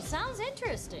 Sounds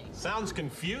interesting. Sounds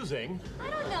confusing. I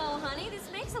don't know, honey. This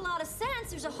makes a lot of sense.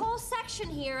 There's a whole section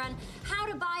here on how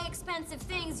to buy expensive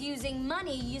things using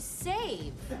money you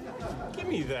save. Give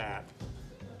me that.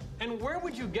 And where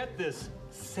would you get this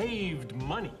saved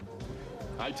money?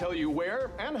 I tell you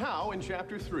where and how in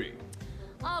Chapter 3.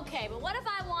 Okay, but what if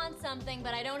I want something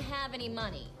but I don't have any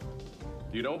money?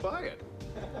 You don't buy it.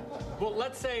 Well,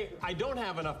 let's say I don't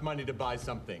have enough money to buy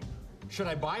something. Should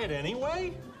I buy it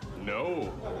anyway?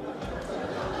 No.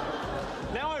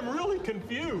 Now I'm really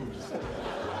confused.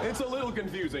 It's a little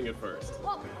confusing at first.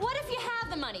 Well, what if you have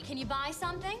the money? Can you buy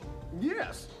something?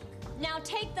 Yes. Now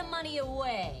take the money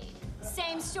away.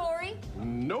 Same story?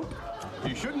 Nope.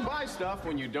 You shouldn't buy stuff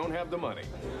when you don't have the money.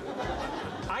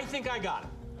 I think I got it.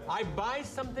 I buy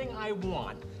something I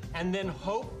want and then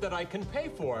hope that I can pay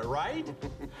for it, right?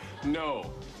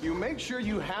 No. You make sure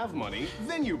you have money,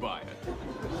 then you buy it.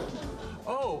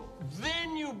 Oh,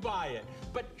 then you buy it.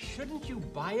 But shouldn't you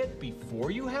buy it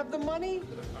before you have the money?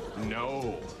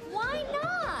 No. Why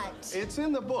not? It's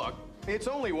in the book. It's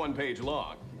only 1 page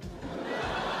long.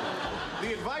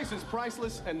 The advice is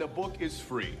priceless and the book is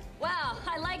free. Wow,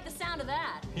 I like the sound of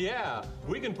that. Yeah,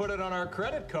 we can put it on our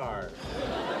credit card.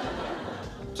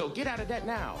 So get out of debt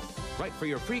now. Write for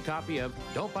your free copy of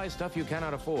Don't Buy Stuff You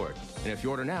Cannot Afford. And if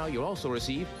you order now, you'll also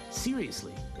receive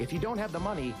Seriously, If You Don't Have the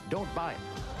Money, Don't Buy It,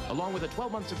 along with a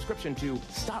 12-month subscription to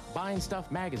Stop Buying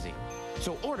Stuff magazine.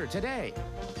 So order today.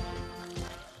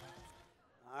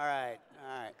 All right.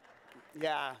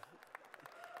 Yeah.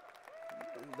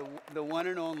 the one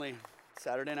and only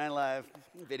Saturday Night Live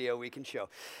video we can show.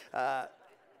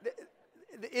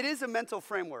 It is a mental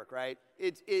framework, right?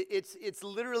 It's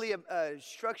literally a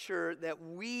structure that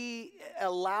we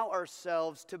allow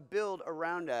ourselves to build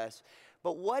around us.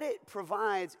 But what it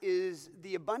provides is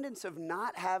the abundance of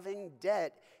not having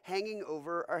debt hanging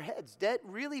over our heads. Debt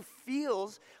really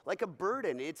feels like a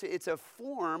burden. It's a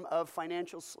form of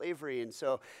financial slavery. And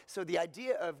so the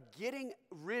idea of getting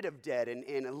rid of debt and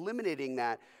eliminating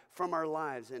that from our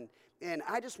lives. And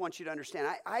I just want you to understand,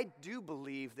 I do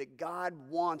believe that God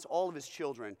wants all of his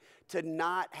children to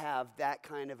not have that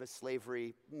kind of a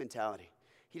slavery mentality.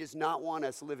 He does not want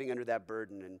us living under that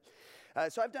burden. And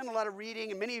so I've done a lot of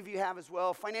reading, and many of you have as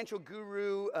well. Financial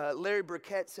guru Larry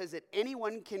Burkett says that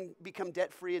anyone can become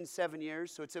debt-free in 7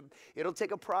 years. So it'll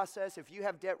take a process. If you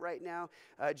have debt right now,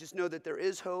 just know that there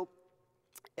is hope.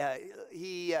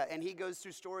 He goes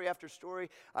through story after story.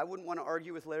 I wouldn't want to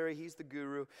argue with Larry. He's the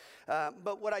guru.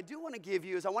 But what I do want to give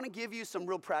you is I want to give you some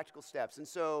real practical steps. And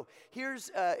so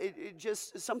here's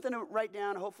just something to write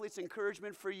down. Hopefully it's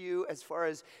encouragement for you as far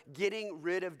as getting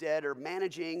rid of debt or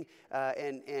managing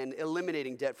and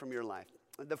eliminating debt from your life.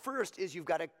 The first is you've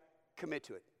got to commit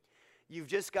to it. You've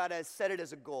just got to set it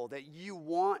as a goal that you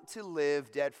want to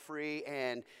live debt-free.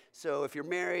 And so if you're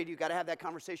married, you've got to have that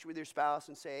conversation with your spouse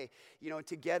and say,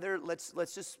 together, let's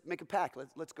just make a pact.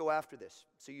 Let's go after this.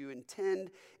 So you intend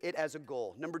it as a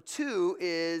goal. Number two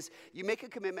is you make a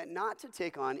commitment not to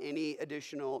take on any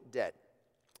additional debt.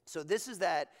 So this is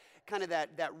that kind of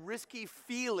that risky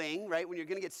feeling, right, when you're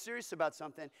going to get serious about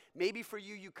something. Maybe for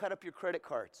you, you cut up your credit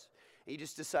cards. And you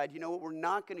just decide, you know what, we're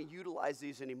not going to utilize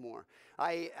these anymore.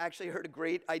 I actually heard a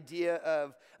great idea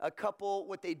of a couple.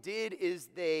 What they did is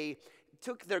they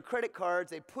took their credit cards,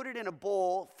 they put it in a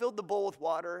bowl, filled the bowl with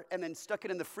water, and then stuck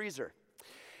it in the freezer.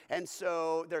 And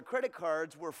so their credit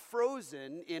cards were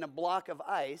frozen in a block of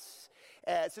ice,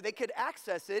 so they could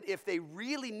access it if they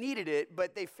really needed it,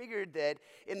 but they figured that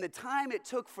in the time it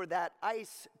took for that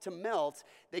ice to melt,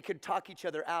 they could talk each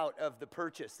other out of the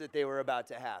purchase that they were about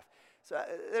to have. So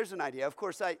there's an idea. Of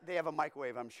course, they have a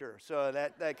microwave, I'm sure. So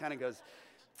that kind of goes.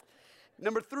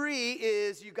 Number three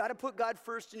is you got to put God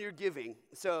first in your giving.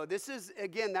 So this is,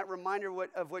 again, that reminder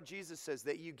of what Jesus says,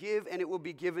 that you give and it will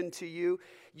be given to you.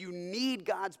 You need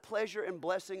God's pleasure and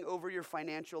blessing over your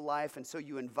financial life, and so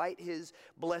you invite his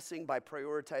blessing by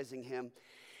prioritizing him.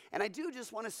 And I do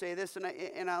just want to say this,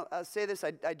 and I'll say this,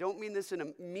 I don't mean this in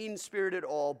a mean spirit at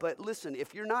all, but listen,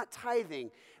 if you're not tithing,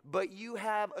 but you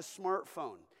have a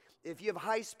smartphone, if you have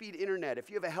high-speed internet,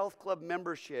 if you have a health club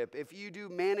membership, if you do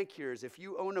manicures, if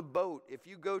you own a boat, if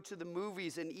you go to the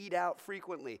movies and eat out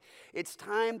frequently, it's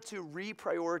time to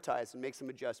reprioritize and make some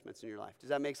adjustments in your life. Does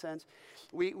that make sense?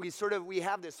 We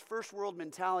have this first world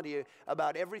mentality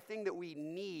about everything that we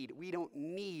need. We don't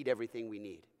need everything we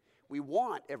need. We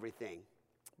want everything,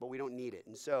 but we don't need it.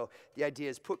 And so the idea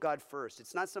is put God first.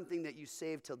 It's not something that you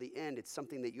save till the end. It's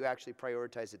something that you actually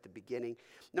prioritize at the beginning.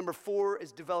 Number four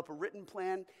is develop a written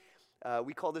plan.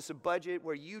 We call this a budget,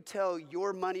 where you tell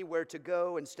your money where to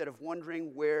go instead of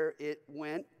wondering where it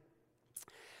went.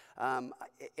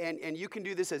 And you can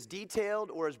do this as detailed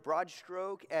or as broad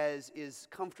stroke as is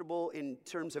comfortable in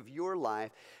terms of your life.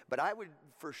 But I would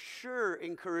for sure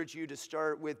encourage you to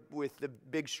start with the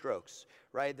big strokes,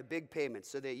 right? The big payments,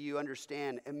 so that you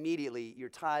understand immediately your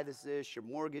tithe is this, your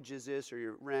mortgage is this, or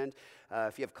your rent.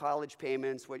 If you have college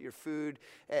payments, what your food,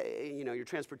 your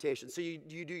transportation. So you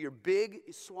do your big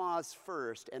swaths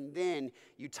first, and then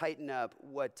you tighten up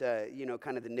what,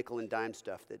 kind of the nickel and dime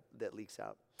stuff that leaks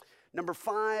out. Number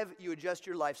five, you adjust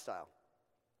your lifestyle.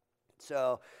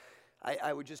 So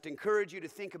I would just encourage you to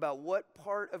think about what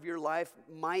part of your life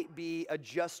might be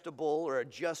adjustable or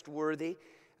adjust-worthy.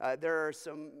 There are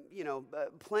some,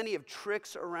 plenty of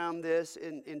tricks around this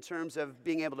in terms of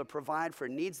being able to provide for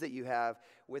needs that you have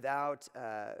without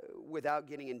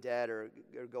getting in debt or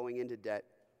going into debt.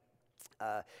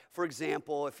 For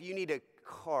example, if you need a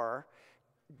car,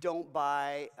 don't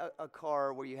buy a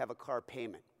car where you have a car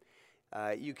payment.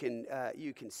 You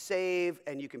can save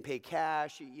and you can pay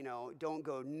cash. Don't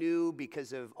go new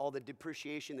because of all the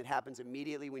depreciation that happens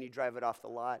immediately when you drive it off the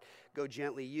lot. Go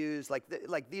gently used,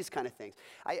 like these kind of things.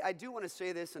 I do want to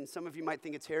say this, and some of you might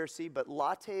think it's heresy, but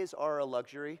lattes are a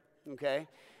luxury. Okay,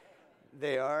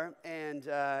 they are, and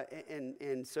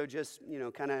so just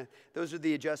kind of those are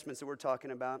the adjustments that we're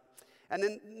talking about. And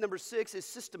then number six is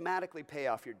systematically pay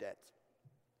off your debts.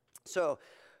 So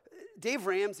Dave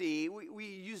Ramsey, we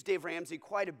use Dave Ramsey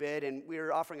quite a bit, and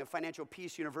we're offering a Financial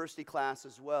Peace University class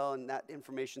as well, and that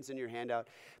information's in your handout.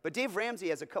 But Dave Ramsey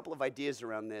has a couple of ideas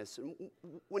around this.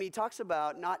 When he talks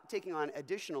about not taking on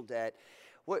additional debt,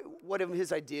 One of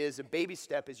his ideas, a baby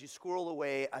step, is you squirrel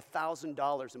away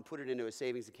 $1,000 and put it into a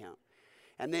savings account.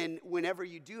 And then whenever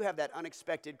you do have that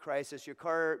unexpected crisis, your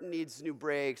car needs new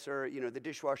brakes, or the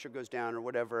dishwasher goes down or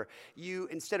whatever, you,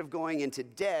 instead of going into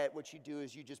debt, what you do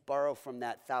is you just borrow from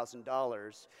that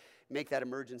 $1,000, make that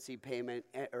emergency payment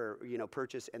or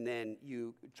purchase, and then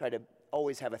you try to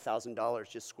always have $1,000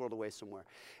 just squirreled away somewhere.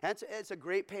 And it's a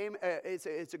great payment.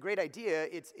 It's a great idea.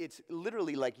 It's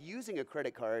literally like using a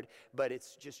credit card, but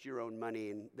it's just your own money,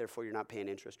 and therefore you're not paying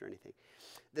interest or anything.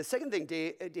 The second thing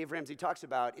Dave Ramsey talks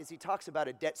about is he talks about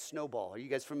a debt snowball. Are you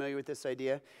guys familiar with this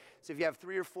idea? So if you have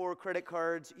 3 or 4 credit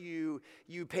cards, you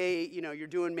pay, you're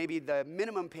doing maybe the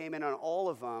minimum payment on all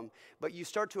of them, but you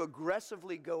start to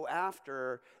aggressively go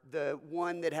after the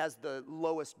one that has the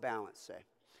lowest balance, say.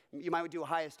 You might do a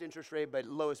highest interest rate, but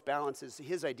lowest balance is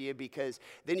his idea, because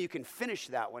then you can finish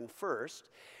that one first.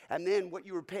 And then what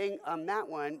you were paying on that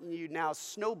one, you now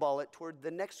snowball it toward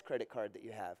the next credit card that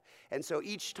you have. And so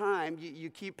each time you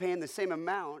keep paying the same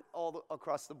amount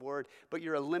across the board, but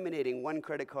you're eliminating one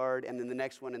credit card and then the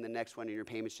next one and the next one, and your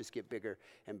payments just get bigger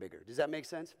and bigger. Does that make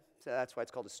sense? So that's why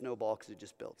it's called a snowball, because it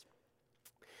just builds.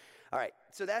 All right,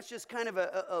 so that's just kind of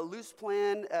a loose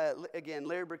plan. Again,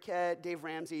 Larry Burkett, Dave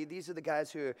Ramsey, these are the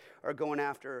guys who are going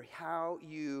after how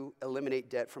you eliminate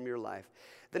debt from your life.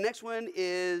 The next one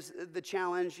is the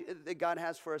challenge that God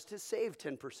has for us to save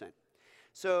 10%.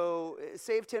 So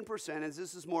save 10%, as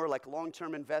this is more like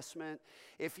long-term investment.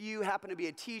 If you happen to be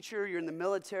a teacher, you're in the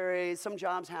military, some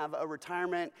jobs have a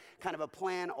retirement kind of a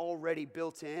plan already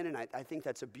built in, and I think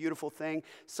that's a beautiful thing.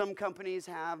 Some companies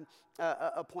have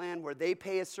a plan where they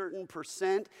pay a certain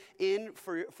percent in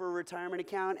for a retirement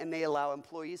account, and they allow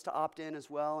employees to opt in as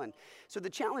well. And so the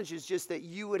challenge is just that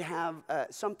you would have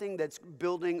something that's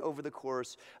building over the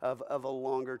course of a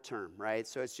longer term, right?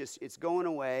 So it's going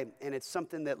away, and it's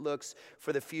something that looks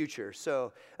for the future.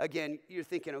 So again, you're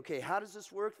thinking, okay, how does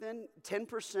this work then?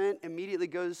 10% immediately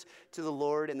goes to the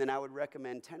Lord, and then I would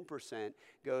recommend 10%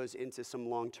 goes into some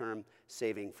long-term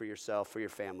saving for yourself, for your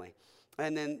family.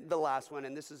 And then the last one,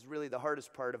 and this is really the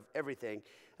hardest part of everything,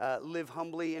 live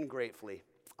humbly and gratefully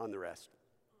on the rest.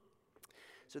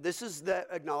 So this is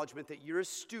the acknowledgement that you're a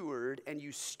steward, and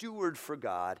you steward for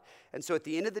God. And so at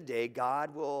the end of the day,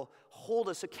 God will hold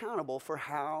us accountable for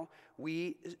how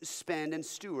we spend and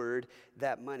steward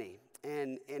that money.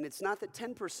 And it's not that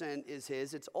 10% is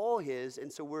his, it's all his.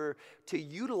 And so we're to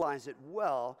utilize it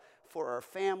well for our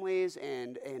families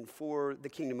and for the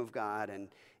kingdom of God. And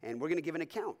we're going to give an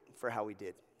account for how we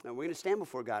did. And we're going to stand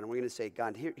before God, and we're going to say,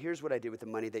 God, here's what I did with the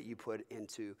money that you put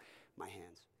into my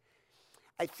hands.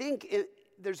 I think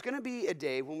there's going to be a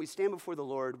day when we stand before the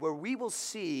Lord where we will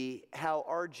see how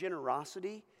our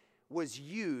generosity was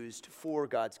used for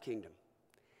God's kingdom.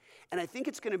 And I think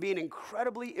it's going to be an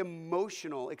incredibly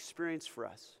emotional experience for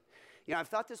us. I've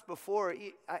thought this before.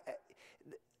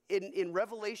 In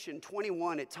Revelation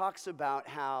 21, it talks about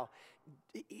how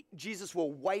Jesus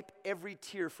will wipe every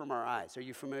tear from our eyes. Are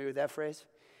you familiar with that phrase?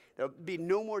 There'll be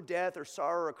no more death or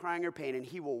sorrow or crying or pain, and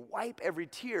he will wipe every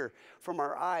tear from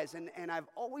our eyes. And I've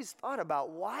always thought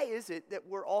about, why is it that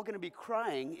we're all going to be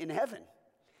crying in heaven?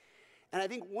 And I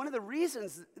think one of the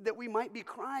reasons that we might be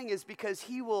crying is because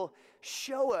he will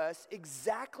show us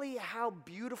exactly how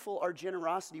beautiful our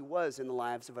generosity was in the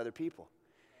lives of other people.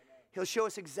 He'll show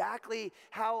us exactly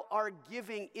how our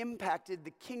giving impacted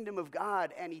the kingdom of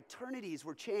God, and eternities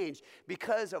were changed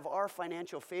because of our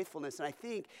financial faithfulness. And I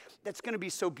think that's going to be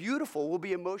so beautiful. We'll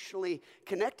be emotionally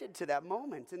connected to that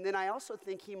moment. And then I also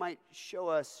think he might show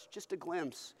us just a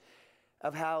glimpse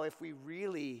of how, if we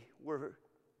really were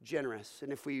generous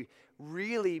and if we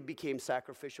really became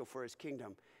sacrificial for his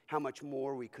kingdom, how much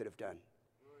more we could have done.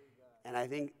 And I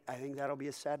think that'll be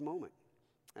a sad moment.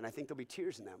 And I think there'll be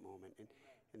tears in that moment.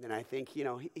 And then I think,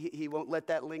 he won't let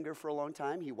that linger for a long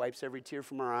time. He wipes every tear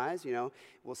from our eyes.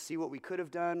 We'll see what we could have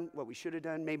done, what we should have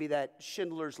done. Maybe that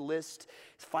Schindler's List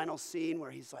final scene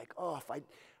where he's like, oh, if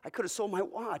I could have sold my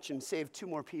watch and saved 2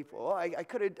 more people. Oh, I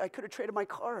could have traded my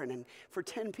car, and for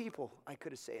 10 people I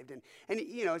could have saved. And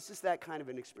it's just that kind of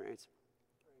an experience.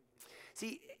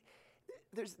 See,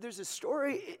 there's a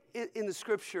story in the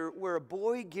scripture where a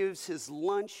boy gives his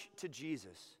lunch to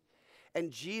Jesus, and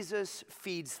Jesus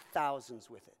feeds thousands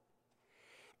with it.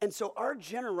 And so our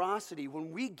generosity,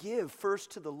 when we give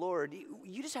first to the Lord,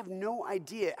 you just have no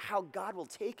idea how God will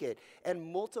take it and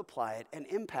multiply it and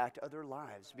impact other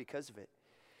lives because of it.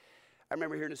 I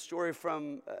remember hearing a story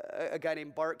from a guy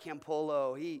named Bart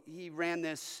Campolo. He ran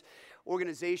this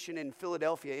organization in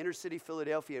Philadelphia, inner city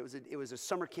Philadelphia. It was a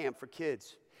summer camp for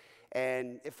kids.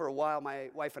 And for a while, my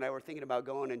wife and I were thinking about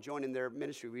going and joining their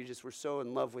ministry. We just were so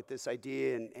in love with this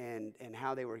idea and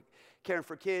how they were caring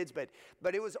for kids. But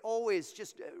it was always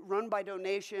just run by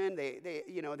donation.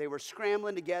 They were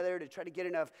scrambling together to try to get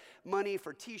enough money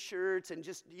for T-shirts and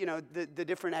just, the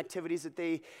different activities that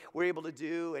they were able to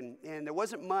do. And there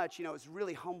wasn't much. It was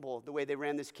really humble the way they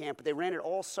ran this camp. But they ran it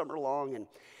all summer long.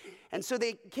 And so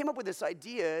they came up with this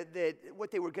idea that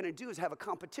what they were going to do is have a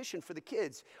competition for the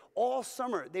kids. All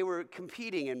summer, they were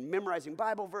competing and memorizing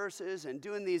Bible verses and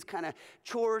doing these kind of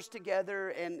chores together.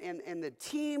 And the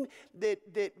team that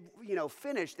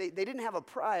finished, they didn't have a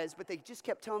prize, but they just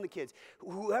kept telling the kids,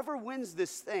 whoever wins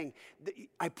this thing,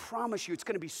 I promise you it's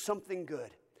going to be something good.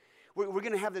 We're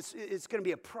going to have this, it's going to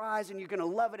be a prize, and you're going to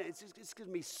love it, and it's going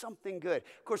to be something good.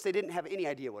 Of course, they didn't have any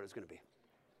idea what it was going to be.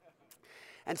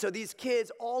 And so these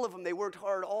kids, all of them, they worked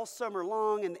hard all summer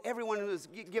long, and everyone was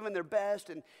giving their best,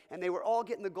 and they were all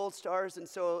getting the gold stars. And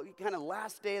so kind of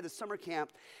last day of the summer camp,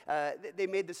 they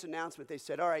made this announcement. They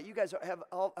said, all right, you guys have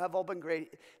all been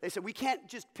great. They said, we can't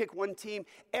just pick one team.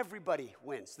 Everybody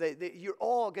wins. You're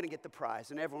all going to get the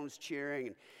prize. And everyone was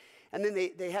cheering. And then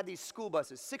they had these school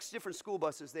buses, 6 different school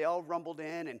buses. They all rumbled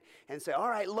in and said, all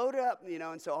right, load it up.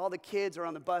 And so all the kids are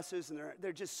on the buses, and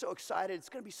they're just so excited. It's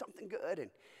going to be something good.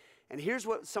 And here's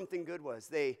what something good was.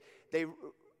 They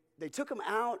took them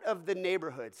out of the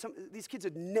neighborhood. These kids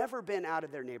had never been out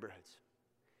of their neighborhoods.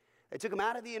 They took them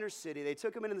out of the inner city. They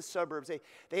took them into the suburbs.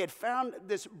 They had found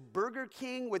this Burger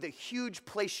King with a huge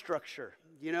play structure,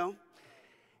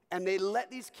 And they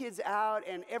let these kids out,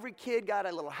 and every kid got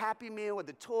a little Happy Meal with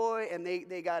a toy, and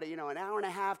they got an hour and a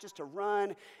half just to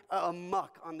run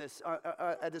amok on this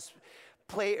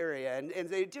play area, and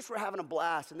they just were having a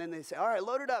blast. And then they say, all right,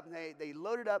 load it up. And they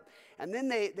loaded up, and then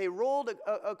they rolled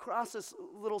across this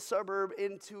little suburb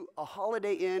into a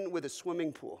Holiday Inn with a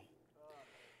swimming pool.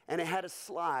 And it had a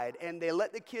slide, and they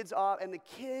let the kids off, and the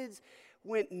kids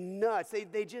went nuts.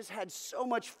 They just had so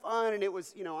much fun, and it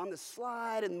was, on the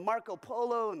slide, and Marco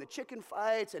Polo, and the chicken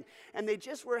fights, and they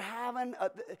just were having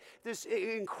this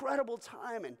incredible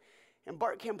time. And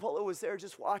Bart Campolo was there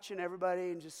just watching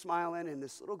everybody and just smiling, and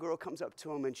this little girl comes up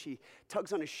to him, and she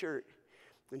tugs on his shirt,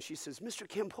 and she says, Mr.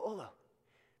 Campolo.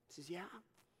 He says, yeah.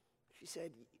 She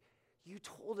said, you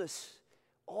told us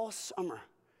all summer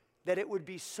that it would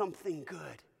be something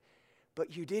good,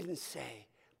 but you didn't say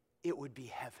it would be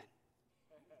heaven.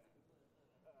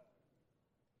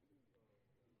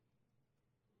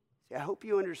 See, I hope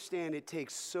you understand it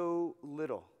takes so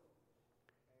little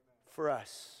for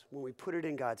us when we put it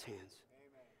in God's hands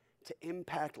to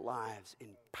impact lives in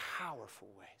powerful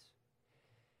ways.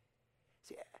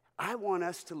 See, I want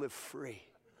us to live free.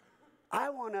 I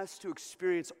want us to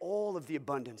experience all of the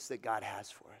abundance that God has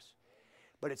for us.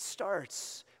 But it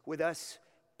starts with us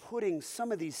putting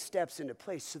some of these steps into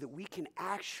place so that we can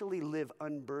actually live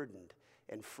unburdened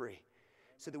and free,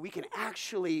 so that we can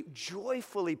actually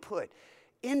joyfully put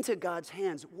into God's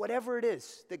hands whatever it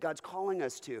is that God's calling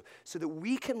us to, so that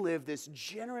we can live this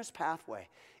generous pathway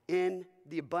in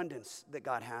the abundance that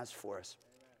God has for us.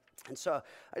 And so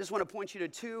I just want to point you to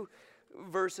 2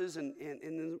 verses, and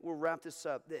then we'll wrap this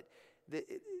up. That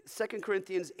 2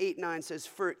 Corinthians 8:9 says,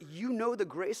 for you know the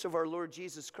grace of our Lord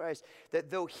Jesus Christ,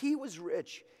 that though he was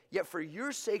rich, yet for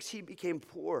your sakes he became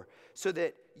poor, so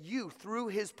that you through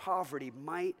his poverty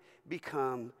might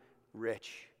become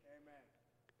rich.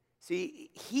 See,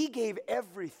 he gave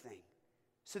everything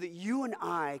so that you and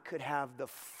I could have the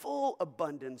full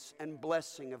abundance and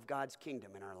blessing of God's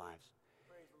kingdom in our lives.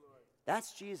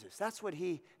 That's Jesus. That's what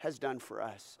he has done for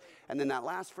us. And then that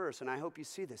last verse, and I hope you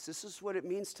see this. This is what it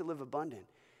means to live abundant,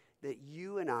 that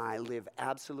you and I live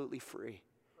absolutely free,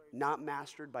 not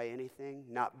mastered by anything,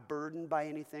 not burdened by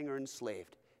anything, or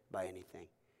enslaved by anything.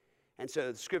 And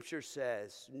so the scripture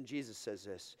says, and Jesus says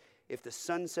this, if the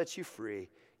Son sets you free,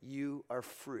 you are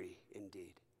free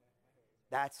indeed.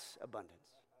 That's abundance.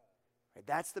 Right?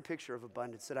 That's the picture of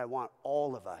abundance that I want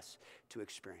all of us to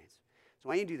experience. So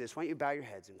why don't you do this? Why don't you bow your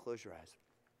heads and close your eyes?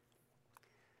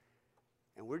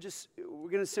 And we're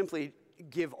going to simply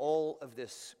give all of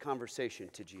this conversation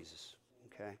to Jesus,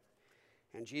 okay?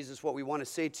 And Jesus, what we want to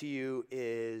say to you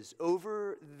is,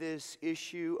 over this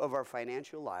issue of our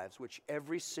financial lives, which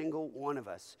every single one of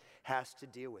us has to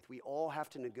deal with, we all have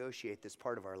to negotiate this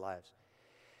part of our lives.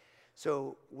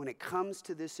 So when it comes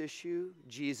to this issue,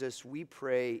 Jesus, we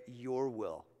pray your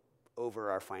will over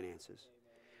our finances.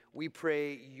 We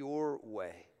pray your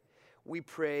way. We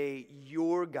pray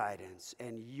your guidance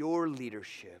and your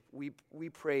leadership. We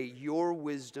pray your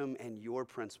wisdom and your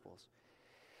principles.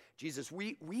 Jesus,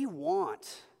 we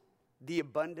want the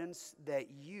abundance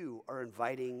that you are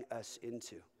inviting us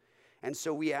into. And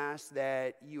so we ask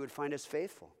that you would find us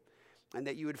faithful, and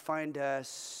that you would find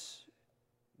us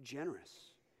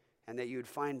generous, and that you would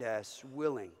find us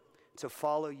willing to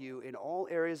follow you in all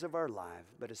areas of our life,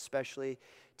 but especially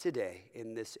today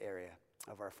in this area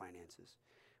of our finances.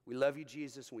 We love you,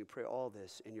 Jesus, and we pray all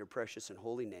this in your precious and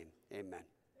holy name. Amen.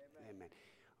 Amen.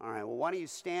 All right, well, why don't you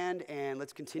stand and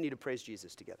let's continue to praise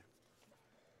Jesus together.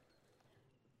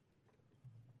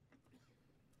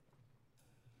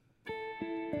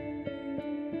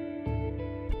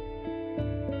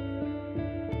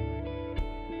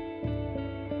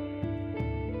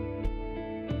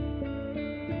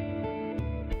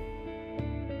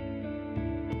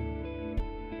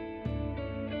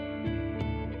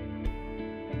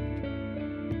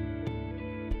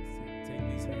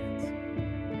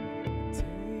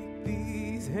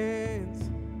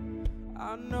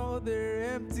 I know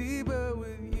they're empty, but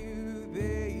with you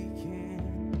they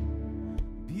can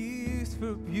be used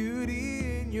for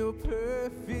beauty in your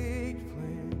perfect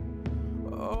plan.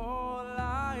 All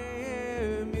I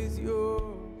am is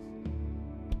yours.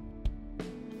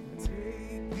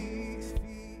 Take these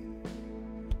feet.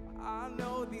 I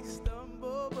know they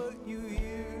stumble, but you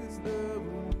use the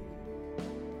weak.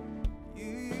 You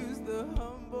use the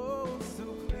humble, so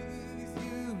please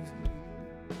use me.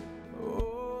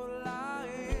 All I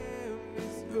am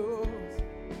is yours.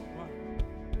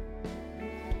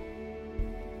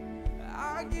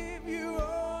 I give you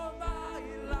all my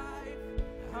life.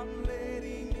 I'm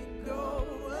letting it go.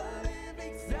 A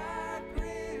living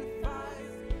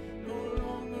sacrifice, no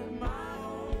longer my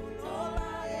own. All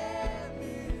I am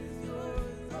is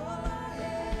yours. All I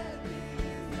am is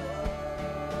yours.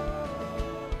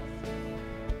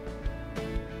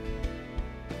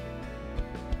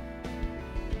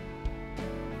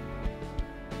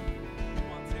 Come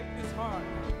on, take this heart.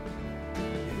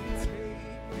 Take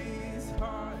this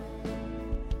heart.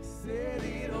 Set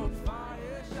it on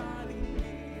fire, shining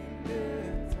in the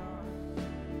dark.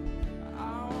 I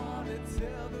want to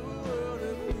tell the world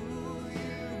of who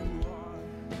you are.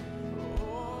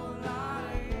 All I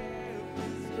am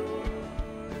is yours,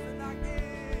 and I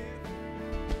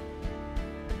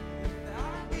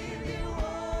give you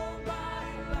all my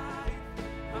life.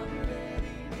 I'm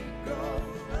letting it go,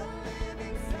 a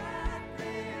living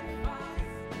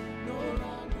sacrifice, no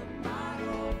longer my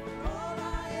own. All I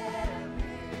am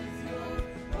is yours.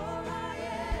 All I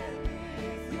am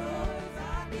is yours.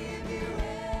 I give you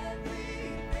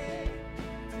everything.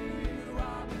 To you I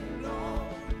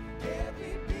belong.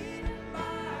 Every beat in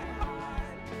my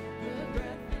heart, the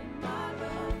breath in my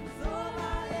lungs. All I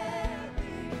am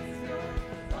is yours.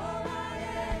 All I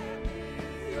am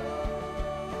is yours.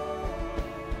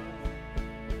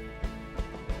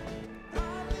 I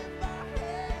lift my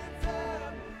hands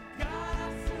up, God,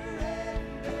 I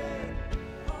surrender.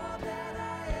 All that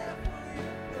I am for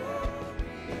your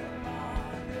glory and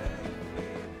honor.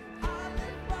 I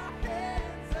lift my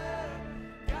hands up,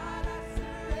 God, I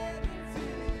surrender to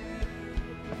you.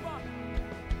 Come on.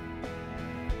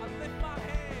 I lift my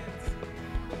hands.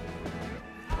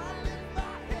 I lift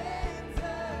my hands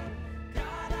up,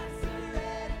 God, I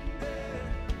surrender.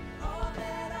 All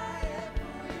that I am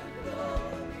for your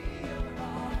glory and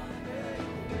honor.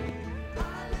 I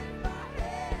lift my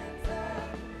hands up,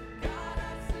 God,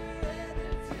 I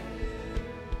surrender to you.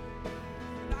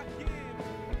 And I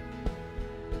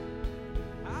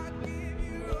give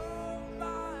you all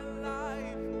my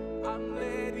life. I'm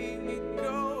letting it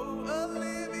go, a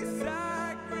living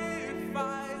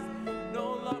sacrifice. No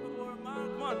longer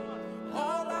mine. One.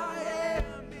 All I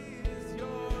am is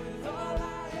yours. All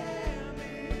I am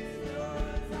is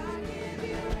yours. I give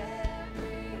you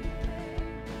everything.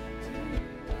 To you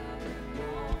I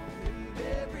belong. And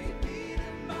every beat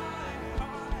in my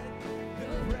heart,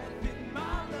 the breath in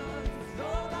my lungs.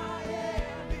 All I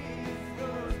am is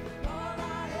yours. All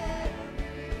I am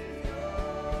is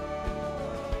yours.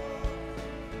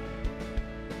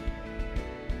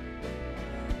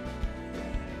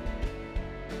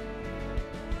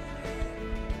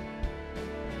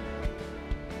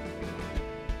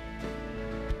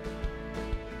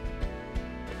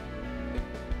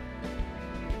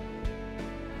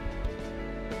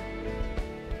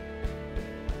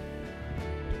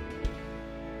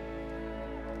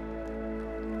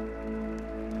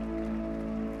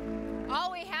 All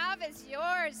we have is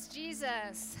yours,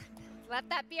 Jesus. Let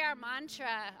that be our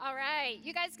mantra. All right,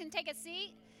 you guys can take a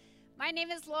seat. My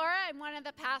name is Laura. I'm one of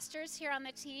the pastors here on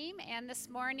the team. And this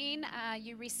morning,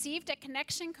 you received a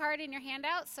connection card in your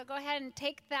handout. So go ahead and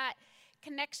take that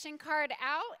connection card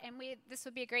out. And this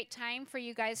would be a great time for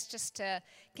you guys just to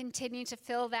continue to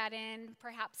fill that in.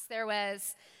 Perhaps there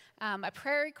was a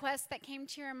prayer request that came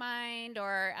to your mind,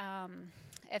 or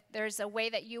if there's a way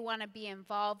that you want to be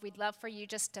involved, we'd love for you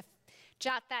just to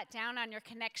jot that down on your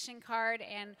connection card.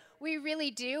 And we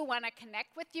really do want to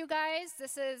connect with you guys.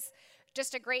 This is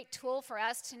just a great tool for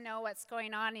us to know what's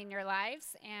going on in your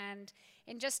lives. And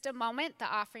in just a moment, the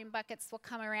offering buckets will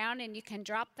come around and you can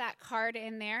drop that card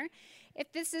in there.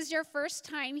 If this is your first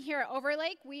time here at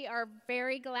Overlake, we are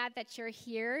very glad that you're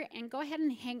here. And go ahead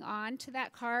and hang on to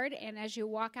that card. And as you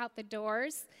walk out the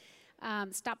doors,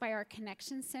 stop by our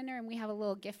Connection Center, and we have a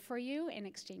little gift for you in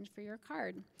exchange for your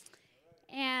card.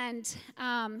 And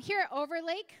here at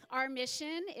Overlake, our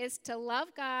mission is to love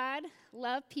God,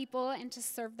 love people, and to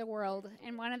serve the world.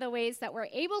 And one of the ways that we're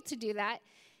able to do that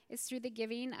is through the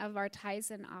giving of our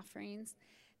tithes and offerings.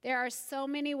 There are so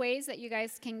many ways that you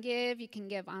guys can give. You can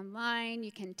give online.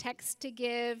 You can text to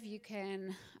give. You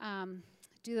can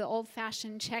do the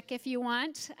old-fashioned check if you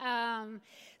want.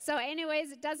 So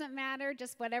anyways, it doesn't matter,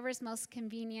 just whatever's most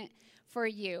convenient for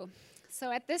you.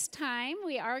 So at this time,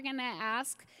 we are going to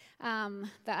ask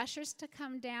the ushers to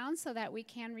come down so that we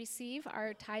can receive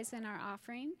our tithes and our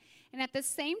offering. And at the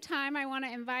same time, I want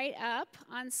to invite up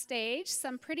on stage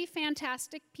some pretty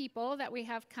fantastic people that we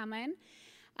have coming.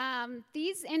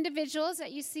 These individuals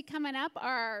that you see coming up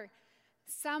are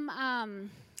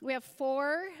we have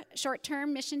 4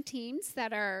 short-term mission teams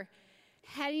that are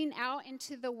heading out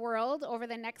into the world over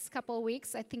the next couple of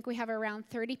weeks. I think we have around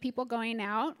 30 people going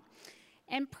out.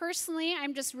 And personally,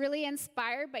 I'm just really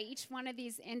inspired by each one of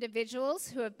these individuals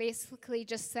who have basically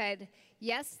just said,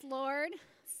 yes, Lord,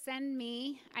 send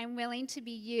me. I'm willing to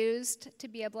be used to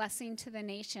be a blessing to the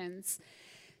nations.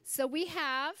 So we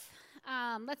have,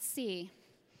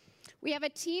 we have a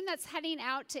team that's heading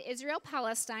out to Israel,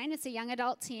 Palestine. It's a young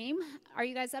adult team. Are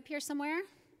you guys up here somewhere?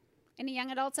 Any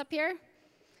young adults up here?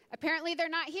 Apparently they're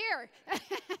not here.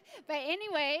 But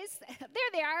anyways, there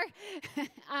they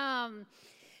are.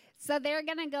 So they're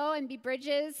going to go and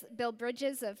build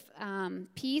bridges of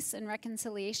peace and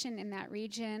reconciliation in that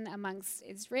region amongst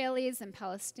Israelis and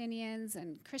Palestinians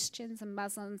and Christians and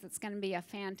Muslims. It's going to be a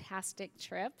fantastic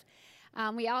trip.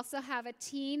 We also have a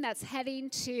team that's heading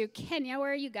to Kenya.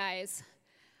 Where are you guys?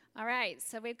 All right,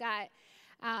 so we've got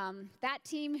that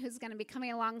team who's going to be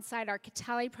coming alongside our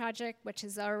Kitale project, which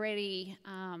has already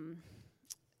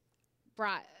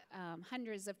brought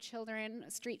hundreds of children,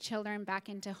 street children, back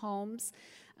into homes.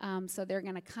 So they're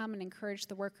going to come and encourage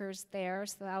the workers there,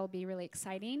 so that will be really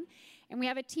exciting. And we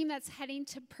have a team that's heading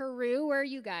to Peru. Where are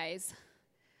you guys?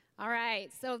 All right,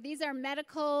 so these are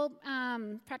medical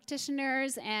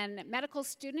practitioners and medical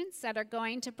students that are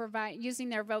going to provide, using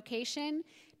their vocation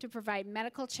to provide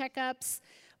medical checkups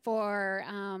for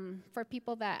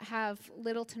people that have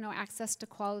little to no access to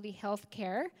quality health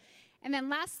care. And then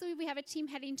lastly, we have a team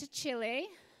heading to Chile.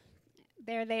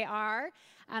 There they are.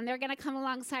 They're going to come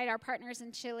alongside our partners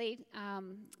in Chile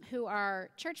who are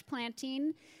church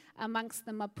planting amongst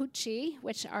the Mapuche,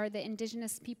 which are the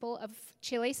indigenous people of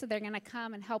Chile. So they're going to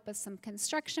come and help with some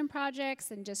construction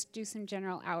projects and just do some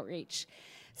general outreach.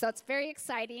 So it's very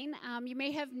exciting. You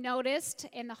may have noticed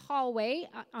in the hallway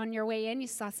on your way in, you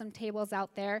saw some tables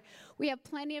out there. We have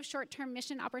plenty of short-term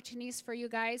mission opportunities for you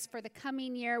guys for the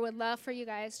coming year. Would love for you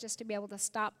guys just to be able to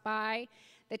stop by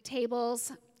the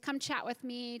tables. Come chat with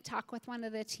me, talk with one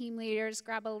of the team leaders,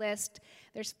 grab a list.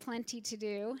 There's plenty to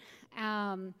do.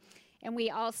 And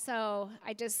we also,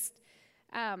 I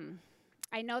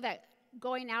know that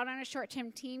going out on a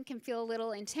short-term team can feel a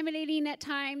little intimidating at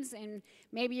times, and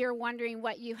maybe you're wondering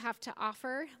what you have to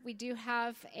offer. We do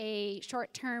have a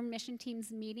short-term mission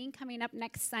teams meeting coming up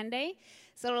next Sunday.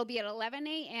 So it'll be at 11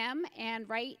 a.m. and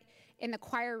right in the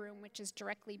choir room, which is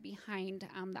directly behind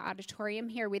the auditorium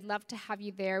here. We'd love to have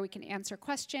you there. We can answer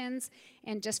questions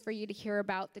and just for you to hear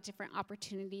about the different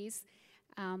opportunities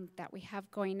that we have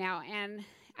going out. And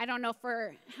I don't know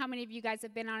for how many of you guys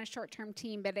have been on a short-term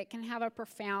team, but it can have a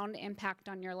profound impact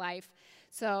on your life.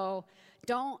 So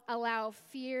don't allow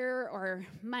fear or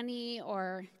money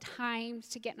or time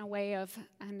to get in the way of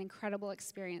an incredible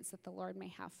experience that the Lord may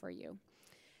have for you.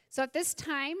 So at this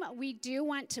time, we do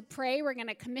want to pray. We're going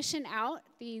to commission out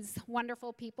these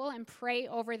wonderful people and pray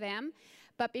over them.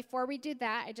 But before we do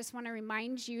that, I just want to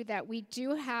remind you that we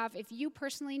do have, if you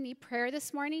personally need prayer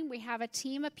this morning, we have a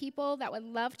team of people that would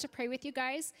love to pray with you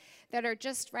guys that are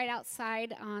just right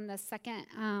outside on the second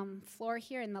floor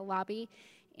here in the lobby.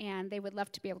 And they would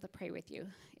love to be able to pray with you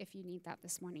if you need that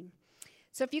this morning.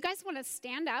 So if you guys want to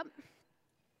stand up,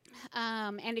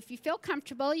 and if you feel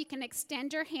comfortable, you can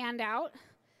extend your hand out.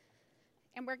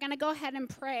 And we're going to go ahead and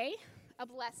pray a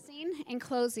blessing and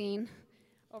closing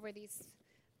over these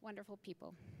wonderful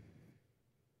people.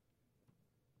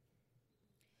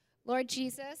 Lord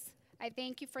Jesus, I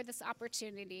thank you for this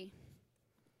opportunity.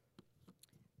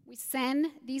 We send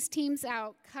these teams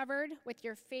out covered with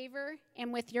your favor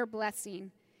and with your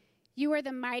blessing. You are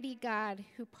the mighty God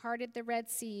who parted the Red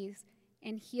Seas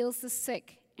and heals the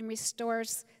sick and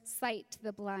restores sight to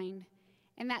the blind.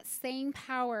 And that same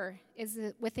power is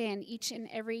within each and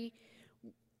every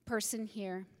person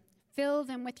here. Fill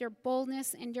them with your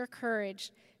boldness and your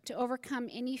courage to overcome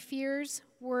any fears,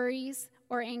 worries,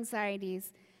 or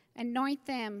anxieties. Anoint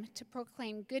them to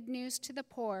proclaim good news to the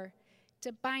poor,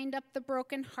 to bind up the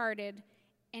brokenhearted,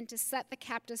 and to set the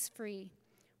captives free.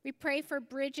 We pray for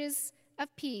bridges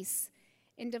of peace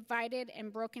in divided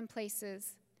and broken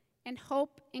places, and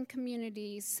hope in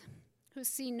communities who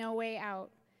see no way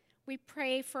out. We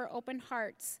pray for open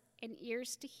hearts and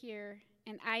ears to hear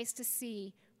and eyes to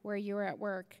see where you're at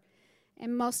work.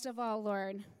 And most of all,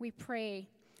 Lord, we pray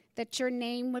that your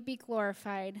name would be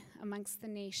glorified amongst the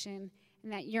nation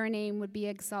and that your name would be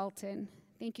exalted.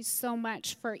 Thank you so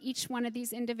much for each one of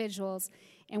these individuals,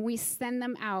 and we send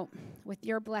them out with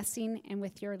your blessing and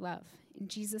with your love. In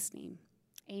Jesus' name,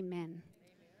 amen.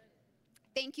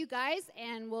 Thank you, guys,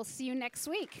 and we'll see you next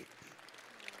week.